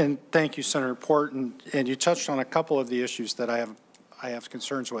 And thank you, Senator Port. And you touched on a couple of the issues that I have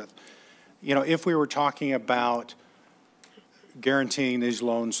concerns with. You know, if we were talking about guaranteeing these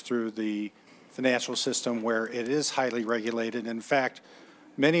loans through the financial system where it is highly regulated. In fact,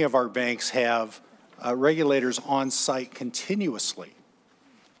 many of our banks have regulators on site continuously.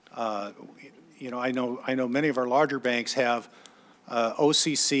 You know, I know many of our larger banks have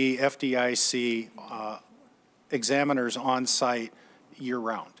OCC, FDIC examiners on site year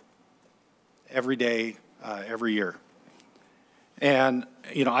round, every day, every year. And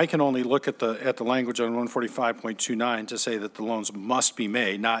you know, I can only look at the language on 145.29 to say that the loans must be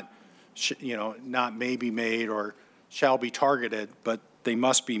made, not may be made or shall be targeted, but they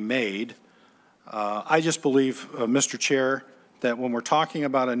must be made. I just believe, Mr. Chair, that when we're talking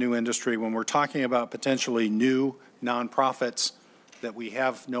about a new industry, when we're talking about potentially new nonprofits that we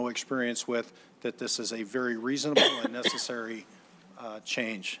have no experience with, that this is a very reasonable and necessary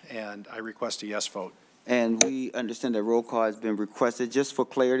change, and I request a yes vote. And we understand that roll call has been requested. Just for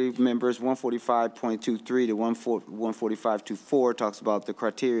clarity, members, 145.23 to 145.24 talks about the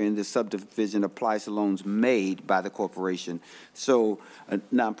criteria in the subdivision applies to loans made by the corporation. So a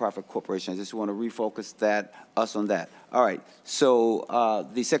nonprofit corporation, I just want to refocus us on that. All right, so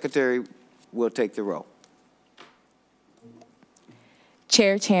the secretary will take the roll.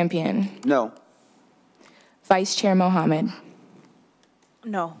 Chair Champion. No. Vice Chair Mohamed.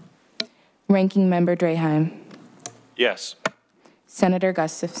 No. Ranking Member Draheim. Yes. Senator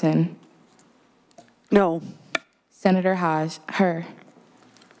Gustafson. No. Senator Her.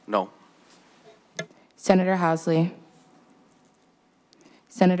 No. Senator Housley.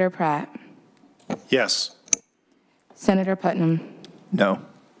 Senator Pratt, Yes. Senator Putnam, No.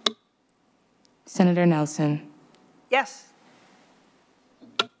 Senator Nelson. Yes.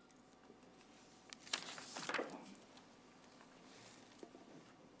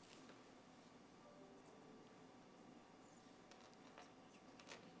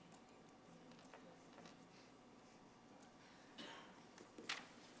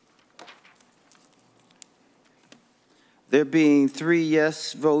 There being 3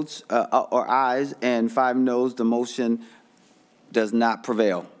 yes votes or ayes and 5 noes, the motion does not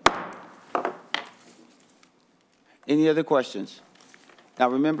prevail. Any other questions? Now,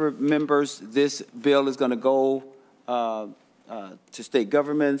 remember, members, this bill is going to go to state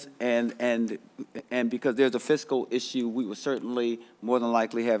governments, and because there's a fiscal issue, we will certainly more than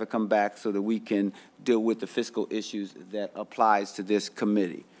likely have it come back so that we can deal with the fiscal issues that applies to this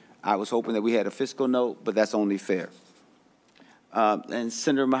committee. I was hoping that we had a fiscal note, but that's only fair. And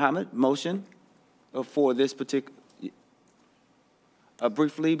Senator Mohamed, motion for this particular,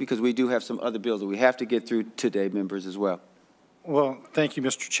 briefly, because we do have some other bills that we have to get through today, members, as well. Well, thank you,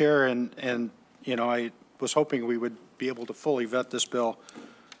 Mr. Chair, and you know, I was hoping we would be able to fully vet this bill.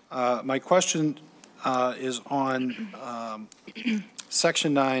 My question is on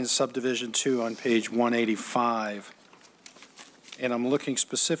Section 9, Subdivision 2 on page 185, and I'm looking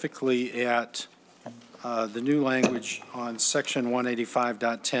specifically at the new language on Section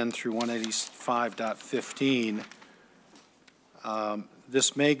 185.10 through 185.15.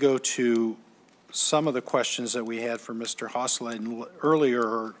 This may go to some of the questions that we had for Mr. Hoffman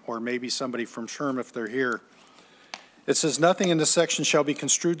earlier, or maybe somebody from SHRM if they're here. It says, nothing in this section shall be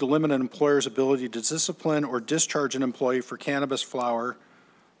construed to limit an employer's ability to discipline or discharge an employee for cannabis flower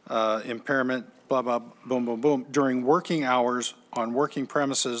impairment, blah, blah, boom, boom, boom, during working hours on working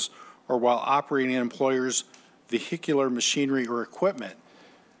premises or while operating an employer's vehicular machinery or equipment.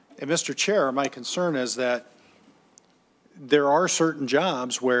 And Mr. Chair, my concern is that there are certain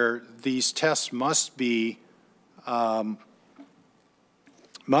jobs where these tests must be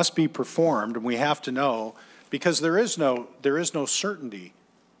performed, and we have to know, because there is no certainty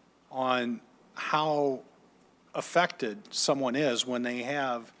on how affected someone is when they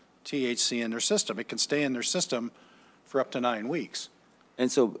have THC in their system. It can stay in their system for up to 9 weeks. And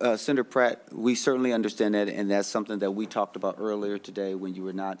so, Senator Pratt, we certainly understand that, and that's something that we talked about earlier today when you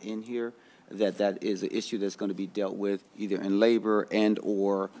were not in here, that is an issue that's going to be dealt with either in labor and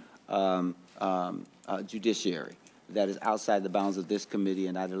or judiciary. That is outside the bounds of this committee,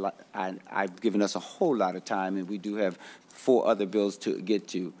 and I've given us a whole lot of time, and we do have 4 other bills to get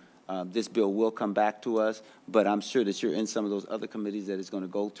to. This bill will come back to us, but I'm sure that you're in some of those other committees that it's going to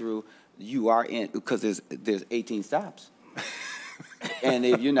go through. You are in, because there's 18 stops. And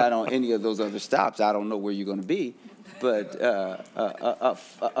if you're not on any of those other stops, I don't know where you're going to be. But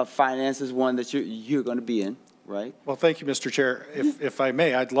finance is one that you're going to be in, right? Well, thank you, Mr. Chair. If I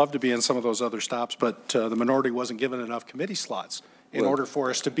may, I'd love to be in some of those other stops, but the minority wasn't given enough committee slots in order for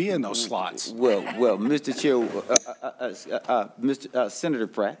us to be in those slots. Well, Mr. Chair, Senator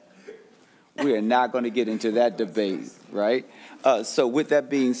Pratt, we are not going to get into that debate, right? So with that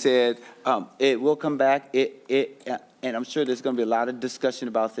being said, it will come back. And I'm sure there's going to be a lot of discussion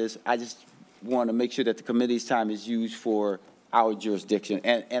about this. I just want to make sure that the committee's time is used for our jurisdiction.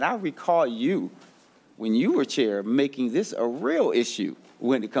 And I recall you, when you were chair, making this a real issue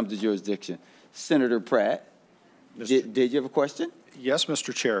when it comes to jurisdiction. Senator Pratt, did you have a question? Yes,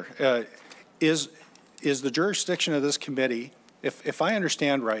 Mr. Chair. Is the jurisdiction of this committee, if I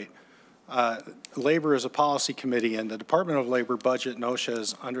understand right, Labor is a policy committee, and the Department of Labor budget and OSHA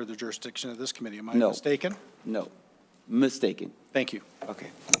is under the jurisdiction of this committee. Am I mistaken? No. Mistaken. Thank you. Okay.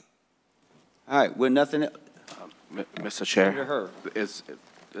 All right. We're nothing. Mr. Chair, is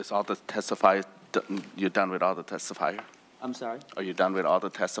all the testifiers? You're done with all the testifiers? I'm sorry. Are you done with all the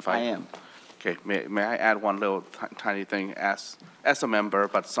testifiers? I am. Okay. May I add one little tiny thing as a member,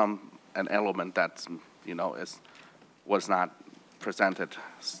 but an element that was not presented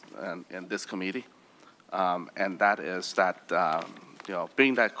in this committee, and that is that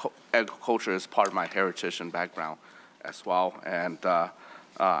being that agriculture is part of my heritage and background as well, and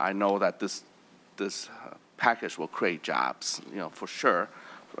I know that this package will create jobs, for sure,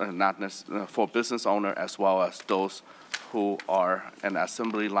 not for business owner as well as those who are an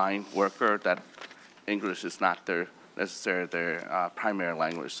assembly line worker that English is not necessarily their primary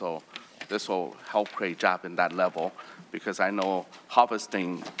language. So this will help create job in that level, because I know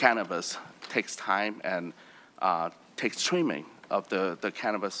harvesting cannabis takes time and takes trimming of the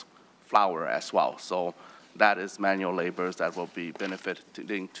cannabis flower as well. So that is manual labors that will be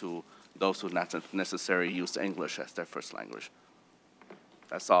benefiting to those who not necessarily use English as their first language.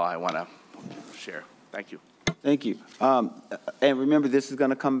 that's all I want to share. Thank you. Thank you. And remember, this is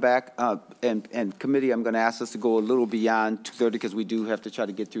going to come back, and committee, I'm going to ask us to go a little beyond 2:30 because we do have to try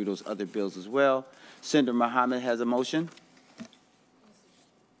to get through those other bills as well. Senator Mohamed has a motion.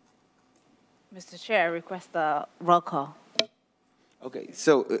 Mr. Chair, I request a roll call. Okay,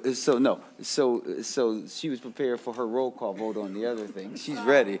 so she was prepared for her roll call vote on the other thing. She's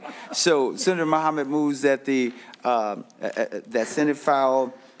ready. So Senator Mohamed moves that that Senate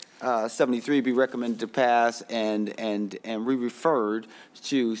File 73 be recommended to pass and re-referred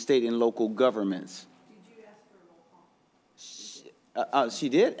to state and local governments. Did you ask for a roll call? She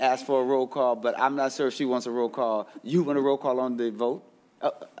did ask for a roll call, but I'm not sure if she wants a roll call. You want a roll call on the vote?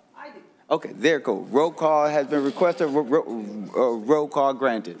 I do. Okay, there you go. Roll call has been requested. Roll call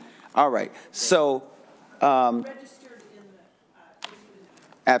granted. All right. So. Registered in the.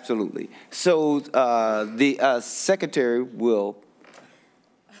 Absolutely. So the secretary will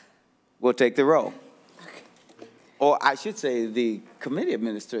take the roll. Or I should say the committee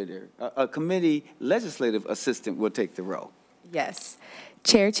administrator, a committee legislative assistant will take the roll. Yes.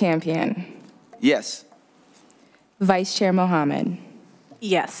 Chair Champion. Yes. Vice Chair Mohamed.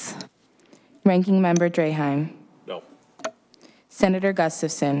 Yes. Ranking Member Draheim. No. Senator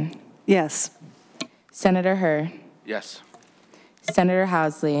Gustafson. Yes. Senator Hur. Yes. Senator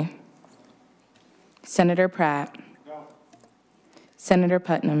Housley. Senator Pratt. No. Senator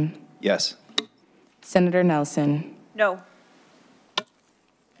Putnam. Yes. Senator Nelson. No.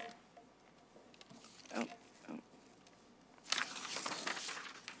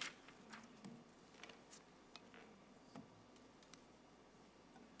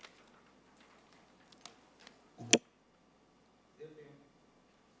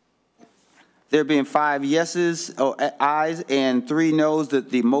 There being 5 yeses, or ayes, and 3 noes,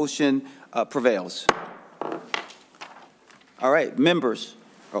 that the motion prevails. All right, members.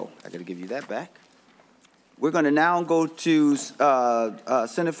 Oh, I got to give you that back. We're going to now go to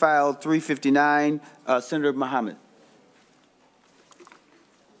Senate File 359, Senator Mohamed.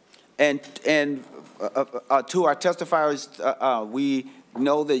 And to our testifiers, we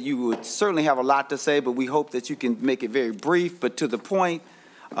know that you would certainly have a lot to say, but we hope that you can make it very brief, but to the point.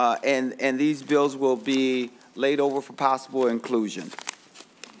 And these bills will be laid over for possible inclusion.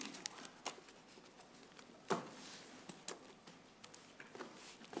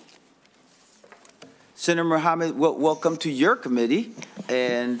 Senator Mohamed, welcome to your committee.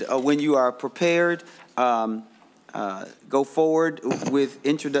 And when you are prepared, go forward with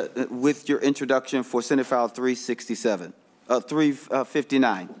your introduction for Senate File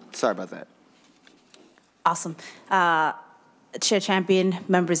 359. Sorry about that. Awesome. Chair Champion,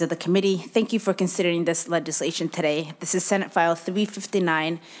 members of the committee, thank you for considering this legislation today. This is Senate File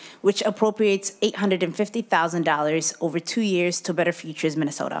 359, which appropriates $850,000 over 2 years to Better Futures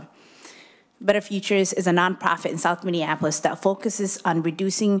Minnesota. Better Futures is a nonprofit in South Minneapolis that focuses on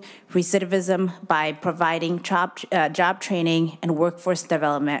reducing recidivism by providing job training and workforce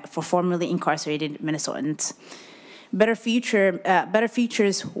development for formerly incarcerated Minnesotans. Better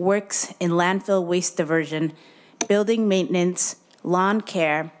Futures works in landfill waste diversion, building maintenance, lawn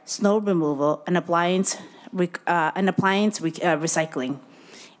care, snow removal, and appliance recycling.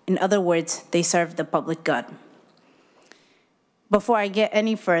 In other words, they serve the public good. Before I get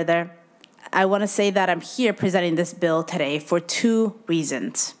any further, I want to say that I'm here presenting this bill today for 2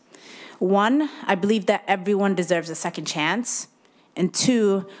 reasons. 1, I believe that everyone deserves a second chance. And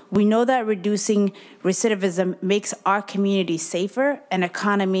 2, we know that reducing recidivism makes our community safer and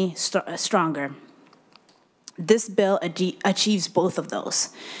economy stronger. This bill achieves both of those.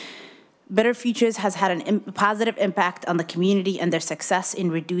 Better Futures has had a positive impact on the community and their success in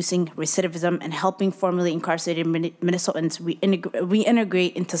reducing recidivism and helping formerly incarcerated Minnesotans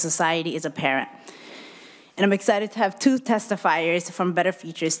reintegrate into society as a parent. And I'm excited to have 2 testifiers from Better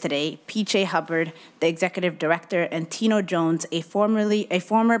Futures today, P.J. Hubbard, the executive director, and Tino Jones, a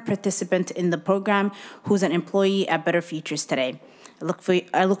former participant in the program who's an employee at Better Futures today.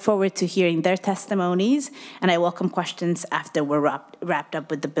 I look forward to hearing their testimonies, and I welcome questions after we're wrapped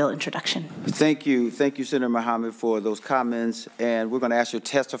up with the bill introduction. Thank you, Senator Mohamed, for those comments. And we're going to ask your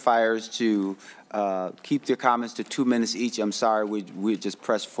testifiers to keep their comments to 2 minutes each. I'm sorry, we're just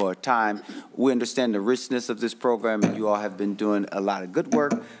pressed for time. We understand the richness of this program, and you all have been doing a lot of good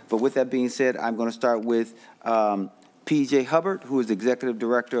work. But with that being said, I'm going to start with P.J. Hubbard, who is Executive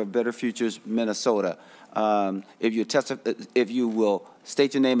Director of Better Futures Minnesota. If you will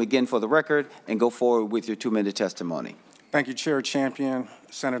state your name again for the record and go forward with your 2-minute testimony. Thank you, Chair Champion,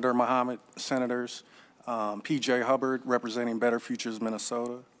 Senator Mohamed, Senators. P.J. Hubbard, representing Better Futures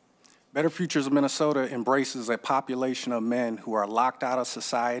Minnesota. Better Futures of Minnesota embraces a population of men who are locked out of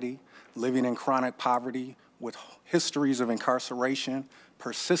society, living in chronic poverty, with histories of incarceration,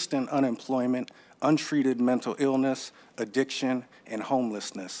 persistent unemployment, untreated mental illness, addiction, and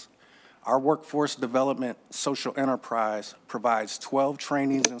homelessness. Our workforce development social enterprise provides 12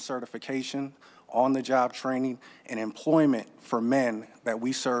 trainings and certification, on-the-job training, and employment for men that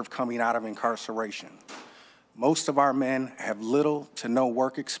we serve coming out of incarceration. Most of our men have little to no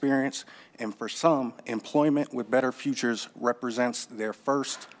work experience, and for some, employment with Better Futures represents their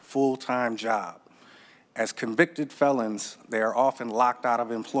first full-time job. As convicted felons, they are often locked out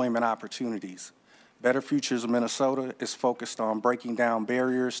of employment opportunities. Better Futures of Minnesota is focused on breaking down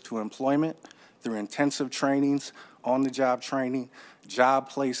barriers to employment through intensive trainings, on-the-job training, job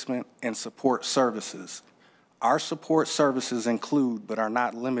placement, and support services. Our support services include, but are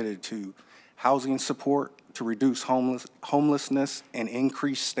not limited to, housing support to reduce homelessness and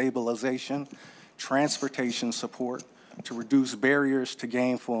increase stabilization, transportation support to reduce barriers to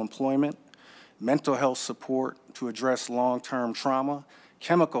gainful employment, mental health support to address long-term trauma,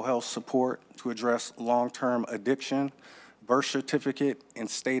 chemical health support to address long-term addiction, birth certificate and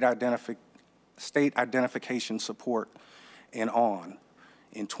state identification support, and on.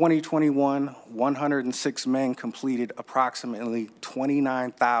 In 2021, 106 men completed approximately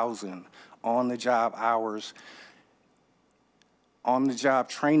 29,000 on-the-job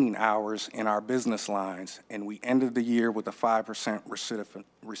training hours in our business lines, and we ended the year with a 5%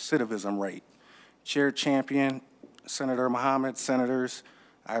 recidivism rate. Chair Champion, Senator Mohamed, Senators,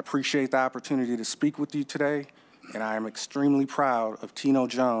 I appreciate the opportunity to speak with you today, and I am extremely proud of Tino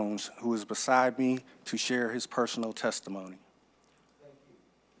Jones, who is beside me to share his personal testimony.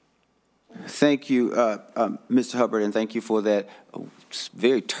 Thank you, Mr. Hubbard, and thank you for that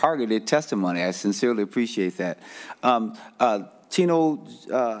very targeted testimony. I sincerely appreciate that. Tino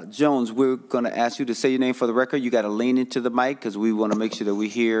Jones, we're going to ask you to say your name for the record. You got to lean into the mic because we want to make sure that we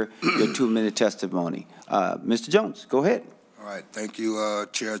hear your 2-minute testimony. Mr. Jones, go ahead. All right. Thank you,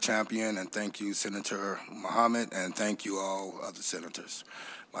 Chair Champion, and thank you, Senator Mohamed, and thank you all other senators.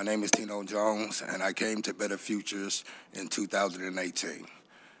 My name is Tino Jones, and I came to Better Futures in 2018.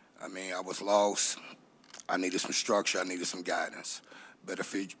 I mean, I was lost. I needed some structure. I needed some guidance.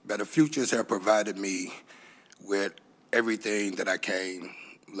 Better Futures have provided me with everything that I came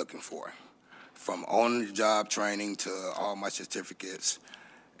looking for, from on-the-job training to all my certificates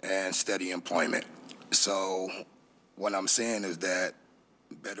and steady employment. So what I'm saying is that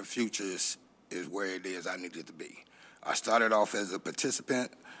Better Futures is where it is I needed to be. I started off as a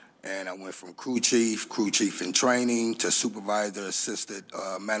participant, and I went from crew chief in training, to supervisor, assistant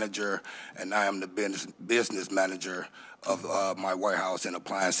manager, and now I'm the business manager of my warehouse and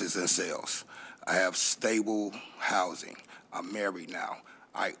appliances and sales. I have stable housing. I'm married now.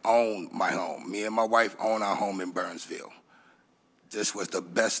 I own my home. Me and my wife own our home in Burnsville. This was the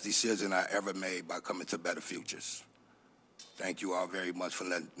best decision I ever made by coming to Better Futures. Thank you all very much for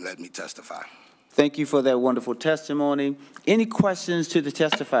letting me testify. Thank you for that wonderful testimony. Any questions to the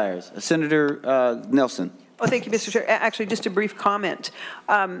testifiers? Senator Nelson. Oh, thank you, Mr. Chair. Actually, just a brief comment.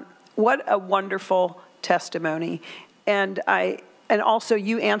 What a wonderful testimony. And also,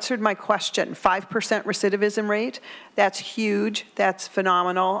 you answered my question, 5% recidivism rate. That's huge. That's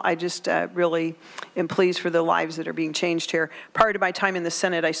phenomenal. I just really am pleased for the lives that are being changed here. Prior to my time in the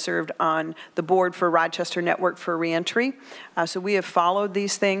Senate, I served on the board for Rochester Network for Reentry. So we have followed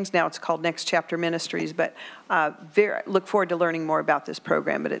these things. Now it's called Next Chapter Ministries, but look forward to learning more about this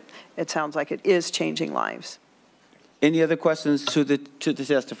program, but it sounds like it is changing lives. Any other questions to the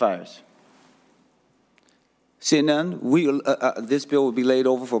testifiers? Seeing none, this bill will be laid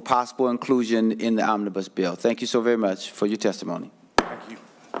over for possible inclusion in the omnibus bill. Thank you so very much for your testimony. Thank you.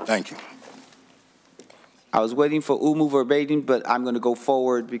 Thank you. I was waiting for Oumou Verbeten, but I'm going to go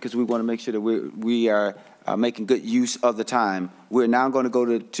forward because we want to make sure that we are making good use of the time. We're now going to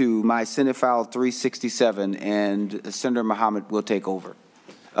go to my Senate File 367, and Senator Mohamed will take over.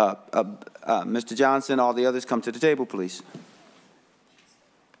 Mr. Johnson, all the others come to the table, please.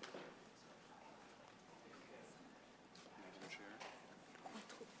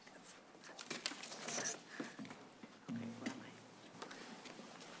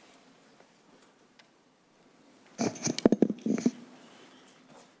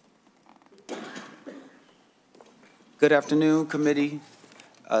 Good afternoon, committee.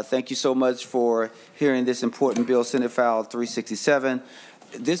 Thank you so much for hearing this important bill, Senate File 367.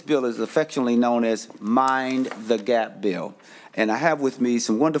 This bill is affectionately known as Mind the Gap Bill. And I have with me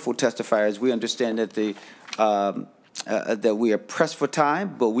some wonderful testifiers. We understand that that we are pressed for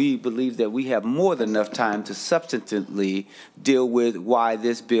time, but we believe that we have more than enough time to substantively deal with why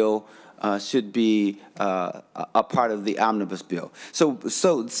this bill should be a part of the omnibus bill. So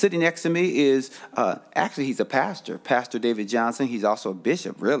sitting next to me is, actually he's a pastor, Pastor David Johnson. He's also a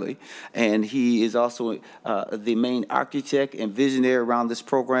bishop, really, and he is also the main architect and visionary around this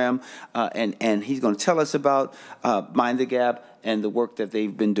program, and he's going to tell us about Mind the Gap and the work that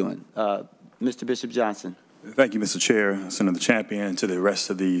they've been doing. Mr. Bishop Johnson. Thank you, Mr. Chair, Senator Champion, and to the rest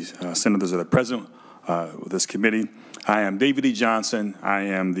of the senators that are present with this committee. I am David E. Johnson. I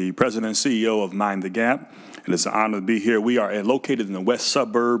am the president and CEO of Mind the Gap. It is an honor to be here. We are located in the west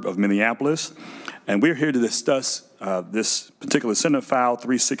suburb of Minneapolis, and we're here to discuss this particular Senate File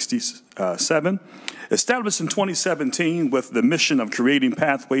 367, established in 2017 with the mission of creating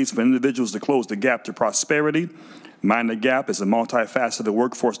pathways for individuals to close the gap to prosperity. Mind the Gap is a multifaceted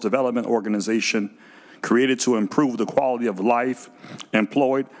workforce development organization created to improve the quality of life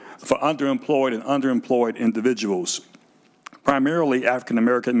for underemployed and underemployed individuals, primarily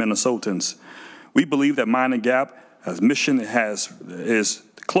African-American Minnesotans. We believe that Mind the Gap's mission is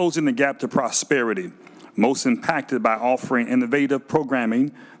closing the gap to prosperity, most impacted by offering innovative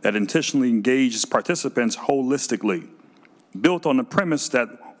programming that intentionally engages participants holistically. Built on the premise that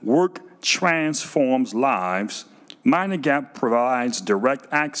work transforms lives, Mind the Gap provides direct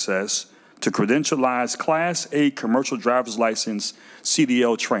access to credentialized Class A commercial driver's license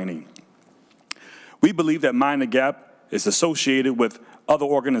CDL training. We believe that Mind the Gap is associated with other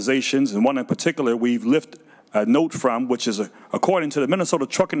organizations, and one in particular we've lifted a note from, which is according to the Minnesota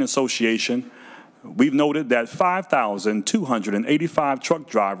Trucking Association, we've noted that 5,285 truck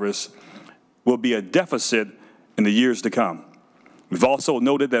drivers will be a deficit in the years to come. We've also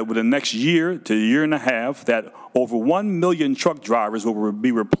noted that within the next year to a year and a half, that over 1 million truck drivers will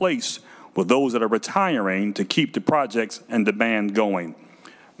be replaced with those that are retiring to keep the projects and demand going.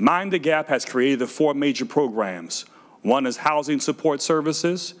 Mind the Gap has created 4 major programs. One is housing support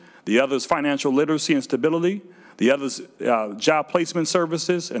services, the other is financial literacy and stability, the other is job placement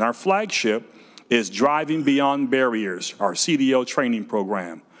services, and our flagship is Driving Beyond Barriers, our CDL training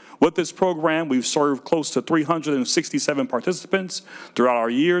program. With this program, we've served close to 367 participants throughout our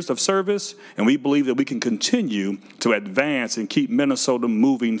years of service, and we believe that we can continue to advance and keep Minnesota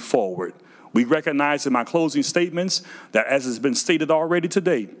moving forward. We recognize in my closing statements that, as has been stated already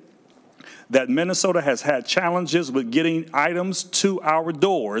today, that Minnesota has had challenges with getting items to our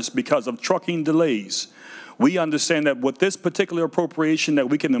doors because of trucking delays. We understand that with this particular appropriation that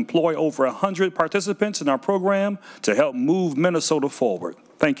we can employ over 100 participants in our program to help move Minnesota forward.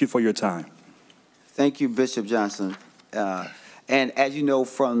 Thank you for your time. Thank you, Bishop Johnson. And as you know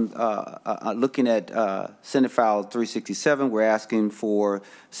from looking at Senate File 367, we're asking for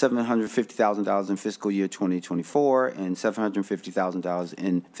 $750,000 in fiscal year 2024 and $750,000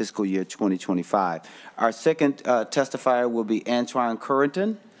 in fiscal year 2025. Our second testifier will be Antoine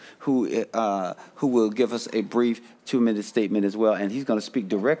Currington, who will give us a brief 2-minute statement as well. And he's going to speak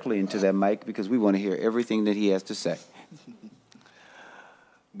directly into that mic because we want to hear everything that he has to say.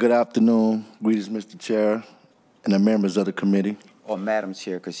 Good afternoon. Greetings, Mr. Chair and the members of the committee. Or Madam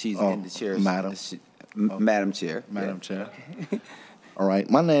Chair, because she's in the chair. Madam Chair. Madam Chair. All right.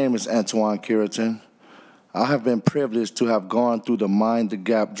 My name is Antoine Currington. I have been privileged to have gone through the Mind the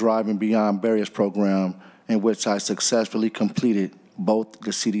Gap Driving Beyond Barriers program, in which I successfully completed both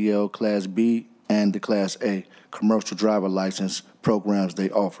the CDL Class B and the Class A commercial driver license programs they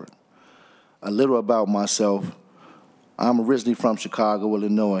offered. A little about myself. I'm originally from Chicago,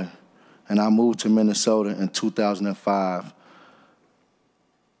 Illinois, and I moved to Minnesota in 2005.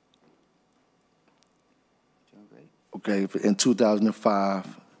 Okay, in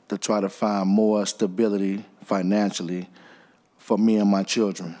 2005 to try to find more stability financially for me and my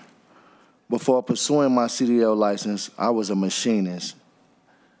children. Before pursuing my CDL license, I was a machinist,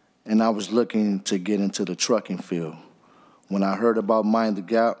 and I was looking to get into the trucking field. When I heard about Mind the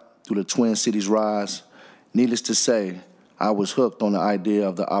Gap through the Twin Cities Rise, needless to say, I was hooked on the idea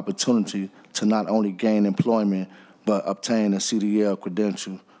of the opportunity to not only gain employment, but obtain a CDL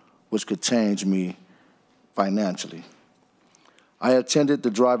credential, which could change me financially. I attended the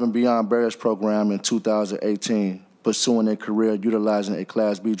Driving Beyond Barriers program in 2018, pursuing a career utilizing a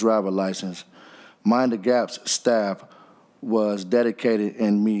Class B driver license. Mind the Gap's staff was dedicated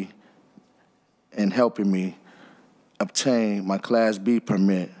in helping me obtain my Class B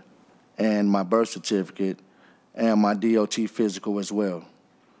permit and my birth certificate and my DOT physical as well.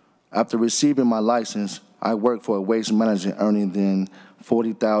 After receiving my license, I worked for a waste manager earning then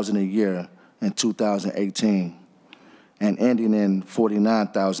 $40,000 a year in 2018 and ending in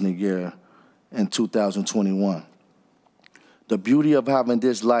 $49,000 a year in 2021. The beauty of having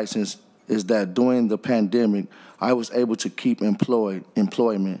this license is that during the pandemic, I was able to keep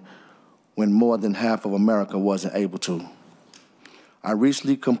employment when more than half of America wasn't able to. I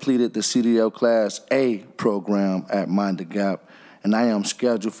recently completed the CDL Class A program at Mind the Gap, and I am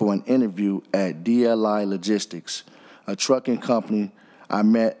scheduled for an interview at DLI Logistics, a trucking company I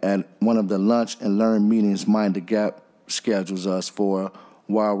met at one of the lunch and learn meetings Mind the Gap schedules us for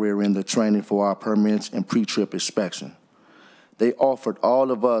while we're in the training for our permits and pre-trip inspection. They offered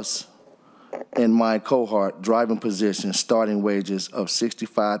all of us in my cohort driving positions starting wages of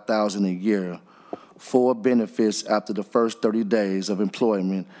 $65,000 a year, full benefits after the first 30 days of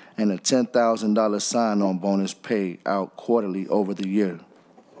employment, and a $10,000 sign-on bonus paid out quarterly over the year.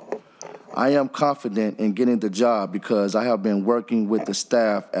 I am confident in getting the job because I have been working with the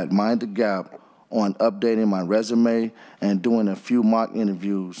staff at Mind the Gap on updating my resume and doing a few mock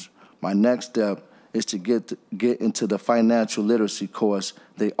interviews. My next step is to get into the financial literacy course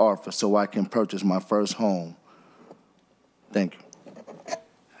they offer so I can purchase my first home. Thank you.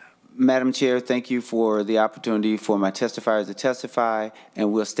 Madam Chair, thank you for the opportunity for my testifiers to testify,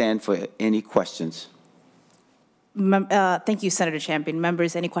 and we'll stand for any questions. Thank you, Senator Champion.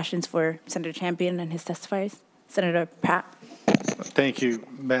 Members, any questions for Senator Champion and his testifiers? Senator Pratt. Thank you,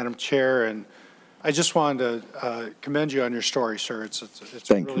 Madam Chair, and I just wanted to commend you on your story, sir. It's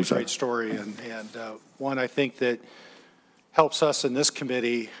a really great story, and one I think that helps us in this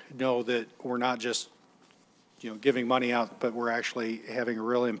committee know that we're not just giving money out, but we're actually having a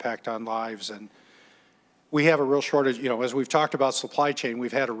real impact on lives. And we have a real shortage, as we've talked about supply chain,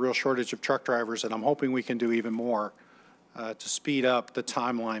 we've had a real shortage of truck drivers, and I'm hoping we can do even more to speed up the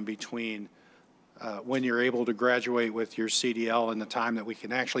timeline between when you're able to graduate with your CDL and the time that we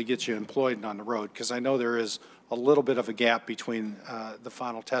can actually get you employed and on the road, because I know there is a little bit of a gap between the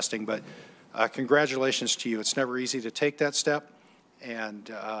final testing, but congratulations to you. It's never easy to take that step, and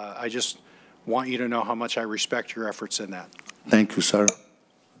I just want you to know how much I respect your efforts in that. Thank you, sir.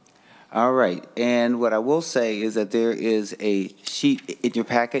 All right, and what I will say is that there is a sheet in your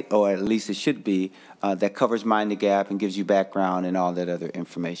packet, or at least it should be, that covers Mind the Gap and gives you background and all that other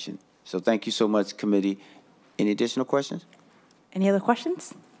information. So thank you so much, committee. Any additional questions? Any other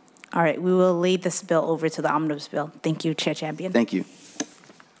questions? All right, we will lead this bill over to the omnibus bill. Thank you, Chair Champion. Thank you.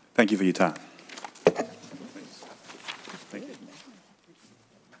 Thank you for your time. Thank you.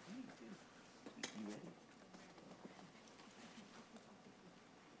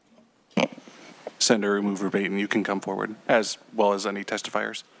 Senator Oumou Verbeten, you can come forward, as well as any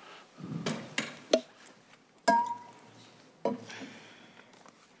testifiers.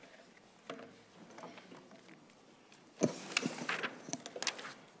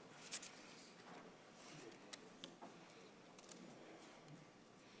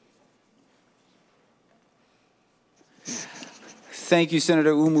 Thank you,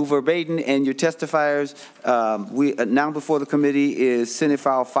 Senator Oumou Verbeten, and your testifiers. Now before the committee is Senate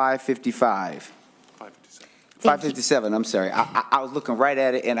File 555. 557, I'm sorry. I was looking right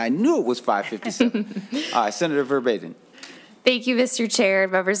at it, and I knew it was 557. All right, Senator Verbeten. Thank you, Mr. Chair,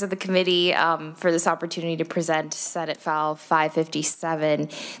 members of the committee, for this opportunity to present Senate File 557.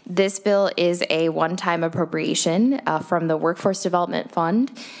 This bill is a one-time appropriation from the Workforce Development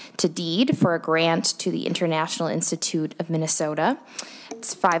Fund to DEED for a grant to the International Institute of Minnesota.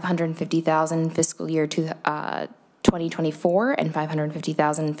 It's $550,000 in fiscal year 2024 and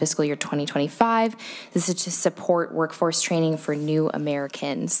 $550,000 in fiscal year 2025. This is to support workforce training for new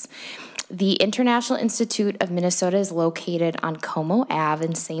Americans. The International Institute of Minnesota is located on Como Ave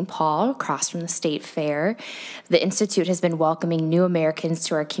in St. Paul, across from the State Fair. The Institute has been welcoming new Americans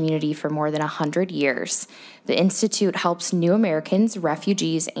to our community for more than 100 years. The Institute helps new Americans,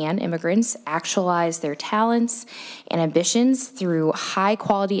 refugees, and immigrants actualize their talents and ambitions through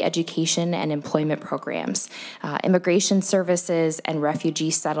high-quality education and employment programs, immigration services, and refugee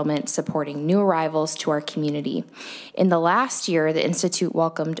settlement supporting new arrivals to our community. In the last year, the Institute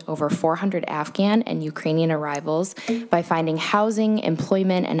welcomed over 400 Afghan and Ukrainian arrivals by finding housing,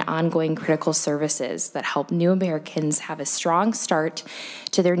 employment, and ongoing critical services that help new Americans have a strong start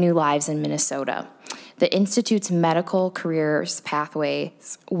to their new lives in Minnesota. The Institute's medical careers pathway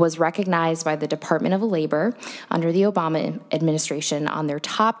was recognized by the Department of Labor under the Obama administration on their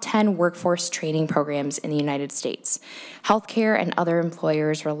top 10 workforce training programs in the United States. Healthcare and other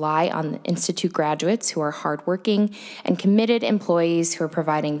employers rely on the Institute graduates who are hardworking and committed employees who are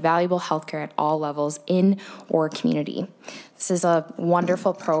providing valuable healthcare at all levels in or community. This is a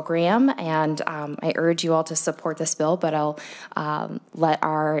wonderful program, and I urge you all to support this bill, but I'll let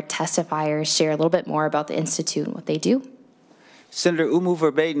our testifiers share a little bit more about the Institute and what they do. Senator Oumou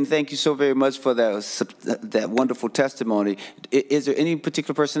Verbeten, thank you so very much for that wonderful testimony. Is there any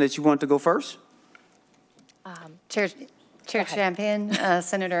particular person that you want to go first? Chair Chair Champion,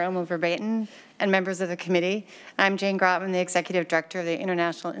 Senator Oumou Verbeten, and members of the committee. I'm Jane Grotman, the Executive Director of the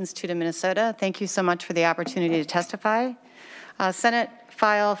International Institute of Minnesota. Thank you so much for the opportunity to testify. Senate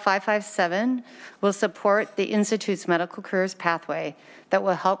File 557 will support the Institute's medical careers pathway that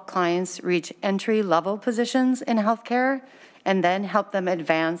will help clients reach entry-level positions in healthcare and then help them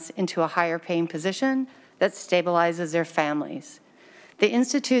advance into a higher paying position that stabilizes their families. The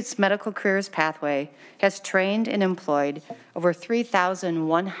Institute's medical careers pathway has trained and employed over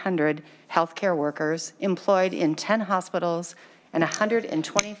 3,100 healthcare workers employed in 10 hospitals and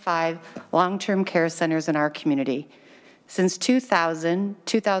 125 long-term care centers in our community. Since 2000,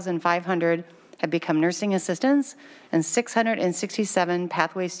 2,500 have become nursing assistants, and 667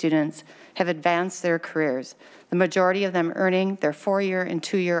 pathway students have advanced their careers, the majority of them earning their 4-year and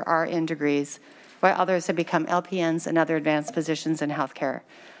 2-year RN degrees, while others have become LPNs and other advanced positions in healthcare.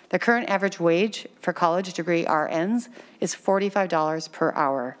 The current average wage for college degree RNs is $45 per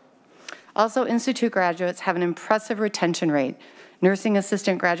hour. Also, Institute graduates have an impressive retention rate. Nursing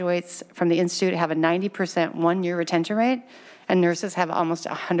assistant graduates from the Institute have a 90% one-year retention rate, and nurses have almost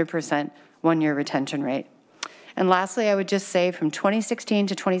 100% one-year retention rate. And lastly, I would just say from 2016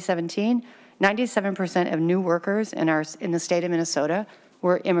 to 2017, 97% of new workers in the state of Minnesota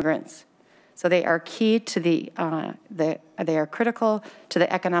were immigrants. So they are key to they are critical to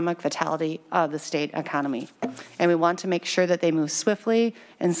the economic vitality of the state economy. And we want to make sure that they move swiftly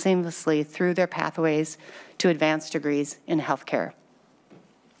and seamlessly through their pathways to advanced degrees in healthcare.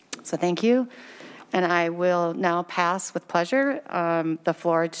 So thank you. And I will now pass with pleasure the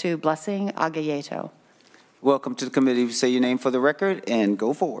floor to Blessing Aguilleto. Welcome to the committee. Say your name for the record and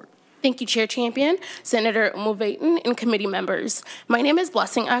go forward. Thank you, Chair Champion, Senator Oumou Verbeten, and committee members. My name is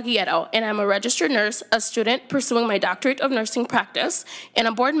Blessing Aguilleto, and I'm a registered nurse, a student pursuing my doctorate of nursing practice, and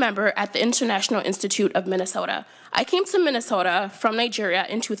a board member at the International Institute of Minnesota. I came to Minnesota from Nigeria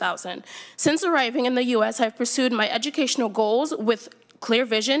in 2000. Since arriving in the U.S., I've pursued my educational goals with clear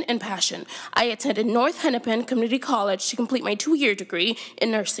vision and passion. I attended North Hennepin Community College to complete my 2-year degree in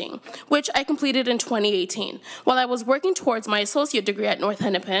nursing, which I completed in 2018. While I was working towards my associate degree at North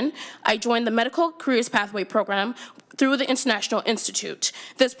Hennepin, I joined the Medical Careers Pathway Program through the International Institute.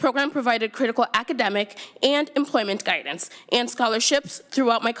 This program provided critical academic and employment guidance and scholarships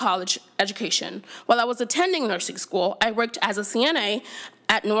throughout my college education. While I was attending nursing school, I worked as a CNA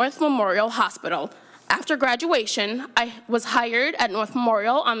at North Memorial Hospital. After graduation, I was hired at North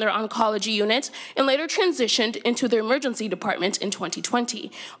Memorial on their oncology unit and later transitioned into their emergency department in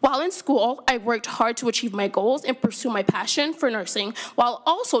 2020. While in school, I worked hard to achieve my goals and pursue my passion for nursing while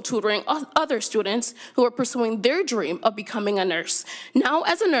also tutoring other students who are pursuing their dream of becoming a nurse. Now,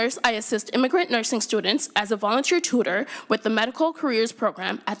 as a nurse, I assist immigrant nursing students as a volunteer tutor with the Medical Careers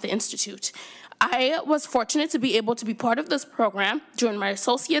Program at the Institute. I was fortunate to be able to be part of this program during my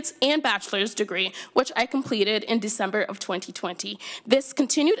associate's and bachelor's degree, which I completed in December of 2020. This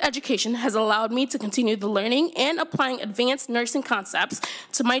continued education has allowed me to continue the learning and applying advanced nursing concepts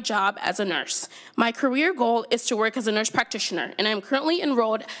to my job as a nurse. My career goal is to work as a nurse practitioner, and I'm currently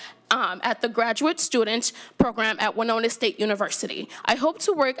enrolled at the graduate student program at Winona State University. I hope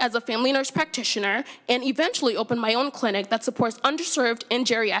to work as a family nurse practitioner and eventually open my own clinic that supports underserved and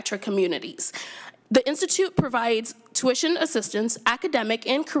geriatric communities. The Institute provides tuition assistance, academic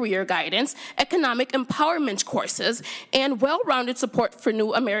and career guidance, economic empowerment courses, and well-rounded support for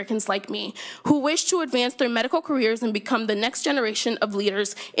new Americans like me who wish to advance their medical careers and become the next generation of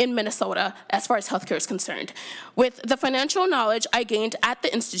leaders in Minnesota as far as healthcare is concerned. With the financial knowledge I gained at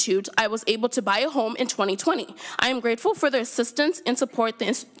the Institute, I was able to buy a home in 2020. I am grateful for the assistance and support the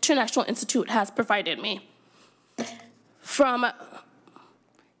International Institute has provided me.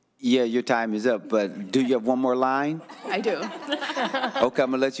 Yeah, your time is up, but do you have one more line? I do. Okay, I'm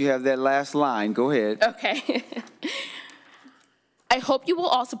gonna let you have that last line. Go ahead. Okay. I hope you will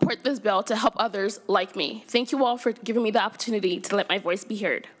all support this bill to help others like me. Thank you all for giving me the opportunity to let my voice be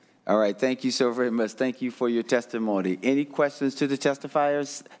heard. All right, thank you so very much. Thank you for your testimony. Any questions to the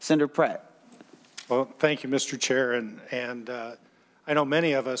testifiers? Senator Pratt. Well, thank you, Mr. Chair, and I know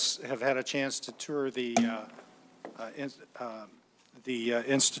many of us have had a chance to tour the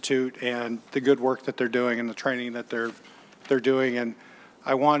Institute and the good work that they're doing and the training that they're doing. And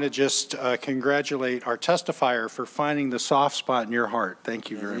I want to just congratulate our testifier for finding the soft spot in your heart. Thank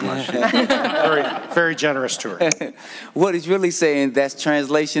you very much. Very, very generous tour. What he's really saying, that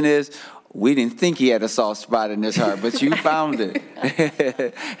translation is, We didn't think he had a soft spot in his heart, but you found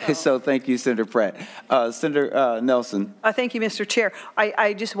it. So thank you, Senator Pratt. Senator Nelson. Thank you, Mr. Chair.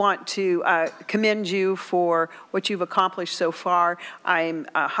 I just want to commend you for what you've accomplished so far. I'm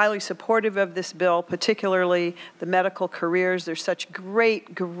highly supportive of this bill, particularly the medical careers. There's such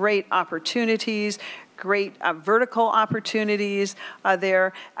great, great opportunities, great vertical opportunities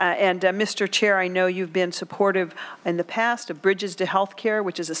there. And Mr. Chair, I know you've been supportive in the past of Bridges to Healthcare,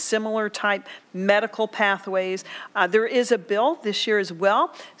 which is a similar type medical pathways. There is a bill this year as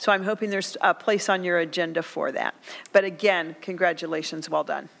well, so I'm hoping there's a place on your agenda for that. But again, congratulations, well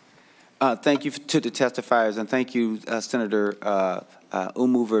done. Thank you to the testifiers, and thank you, Senator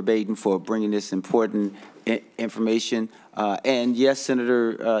Oumou Verbeten, for bringing this important information. And yes,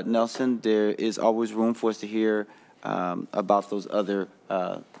 Senator Nelson, there is always room for us to hear about those other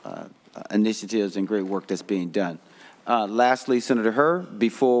initiatives and great work that's being done. Lastly, Senator Herr,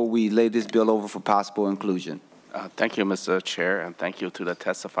 before we lay this bill over for possible inclusion. Thank you, Mr. Chair, and thank you to the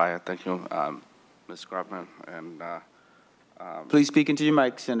testifier. Thank you, Ms. Grobman. And please speak into your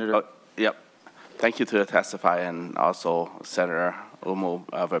mic, Senator. Oh, yep. Thank you to the testifier and also Senator Oumou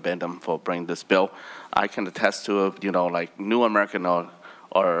Verbeten for bringing this bill. I can attest to, you know, like new American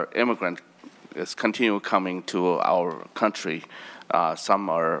or immigrant is continue coming to our country. Some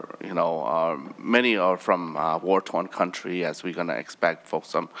are, you know, many are from war-torn country, as we're going to expect. For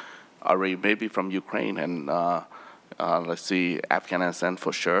some, already maybe from Ukraine and let's see, Afghanistan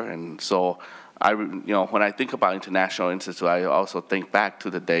for sure. And so, you know, when I think about International Institute, I also think back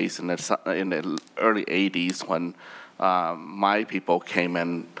to the days in the early '80s when my people came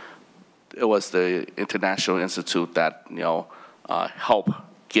in. It was the International Institute that, you know, helped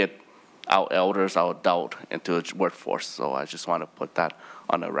get our elders, our adult, into the workforce. So I just want to put that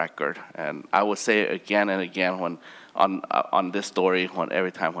on the record. And I would say it again and again when on this story,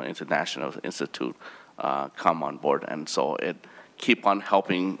 every time when International Institute come on board. And so it keep on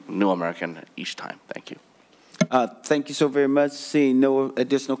helping new American each time. Thank you. Thank you so very much. Seeing no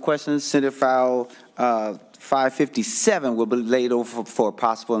additional questions, Senate File 557 will be laid over for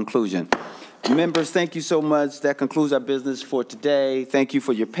possible inclusion. Members, thank you so much. That concludes our business for today. Thank you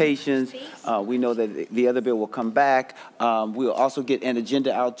for your patience. We know that the other bill will come back. We'll also get an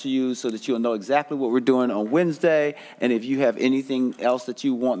agenda out to you so that you'll know exactly what we're doing on Wednesday. And if you have anything else that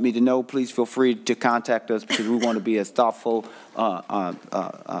you want me to know, please feel free to contact us because we want to be as thoughtful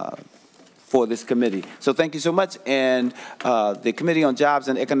for this committee. So thank you so much. And the Committee on Jobs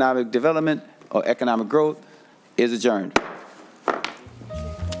and Economic Development or Economic Growth is adjourned.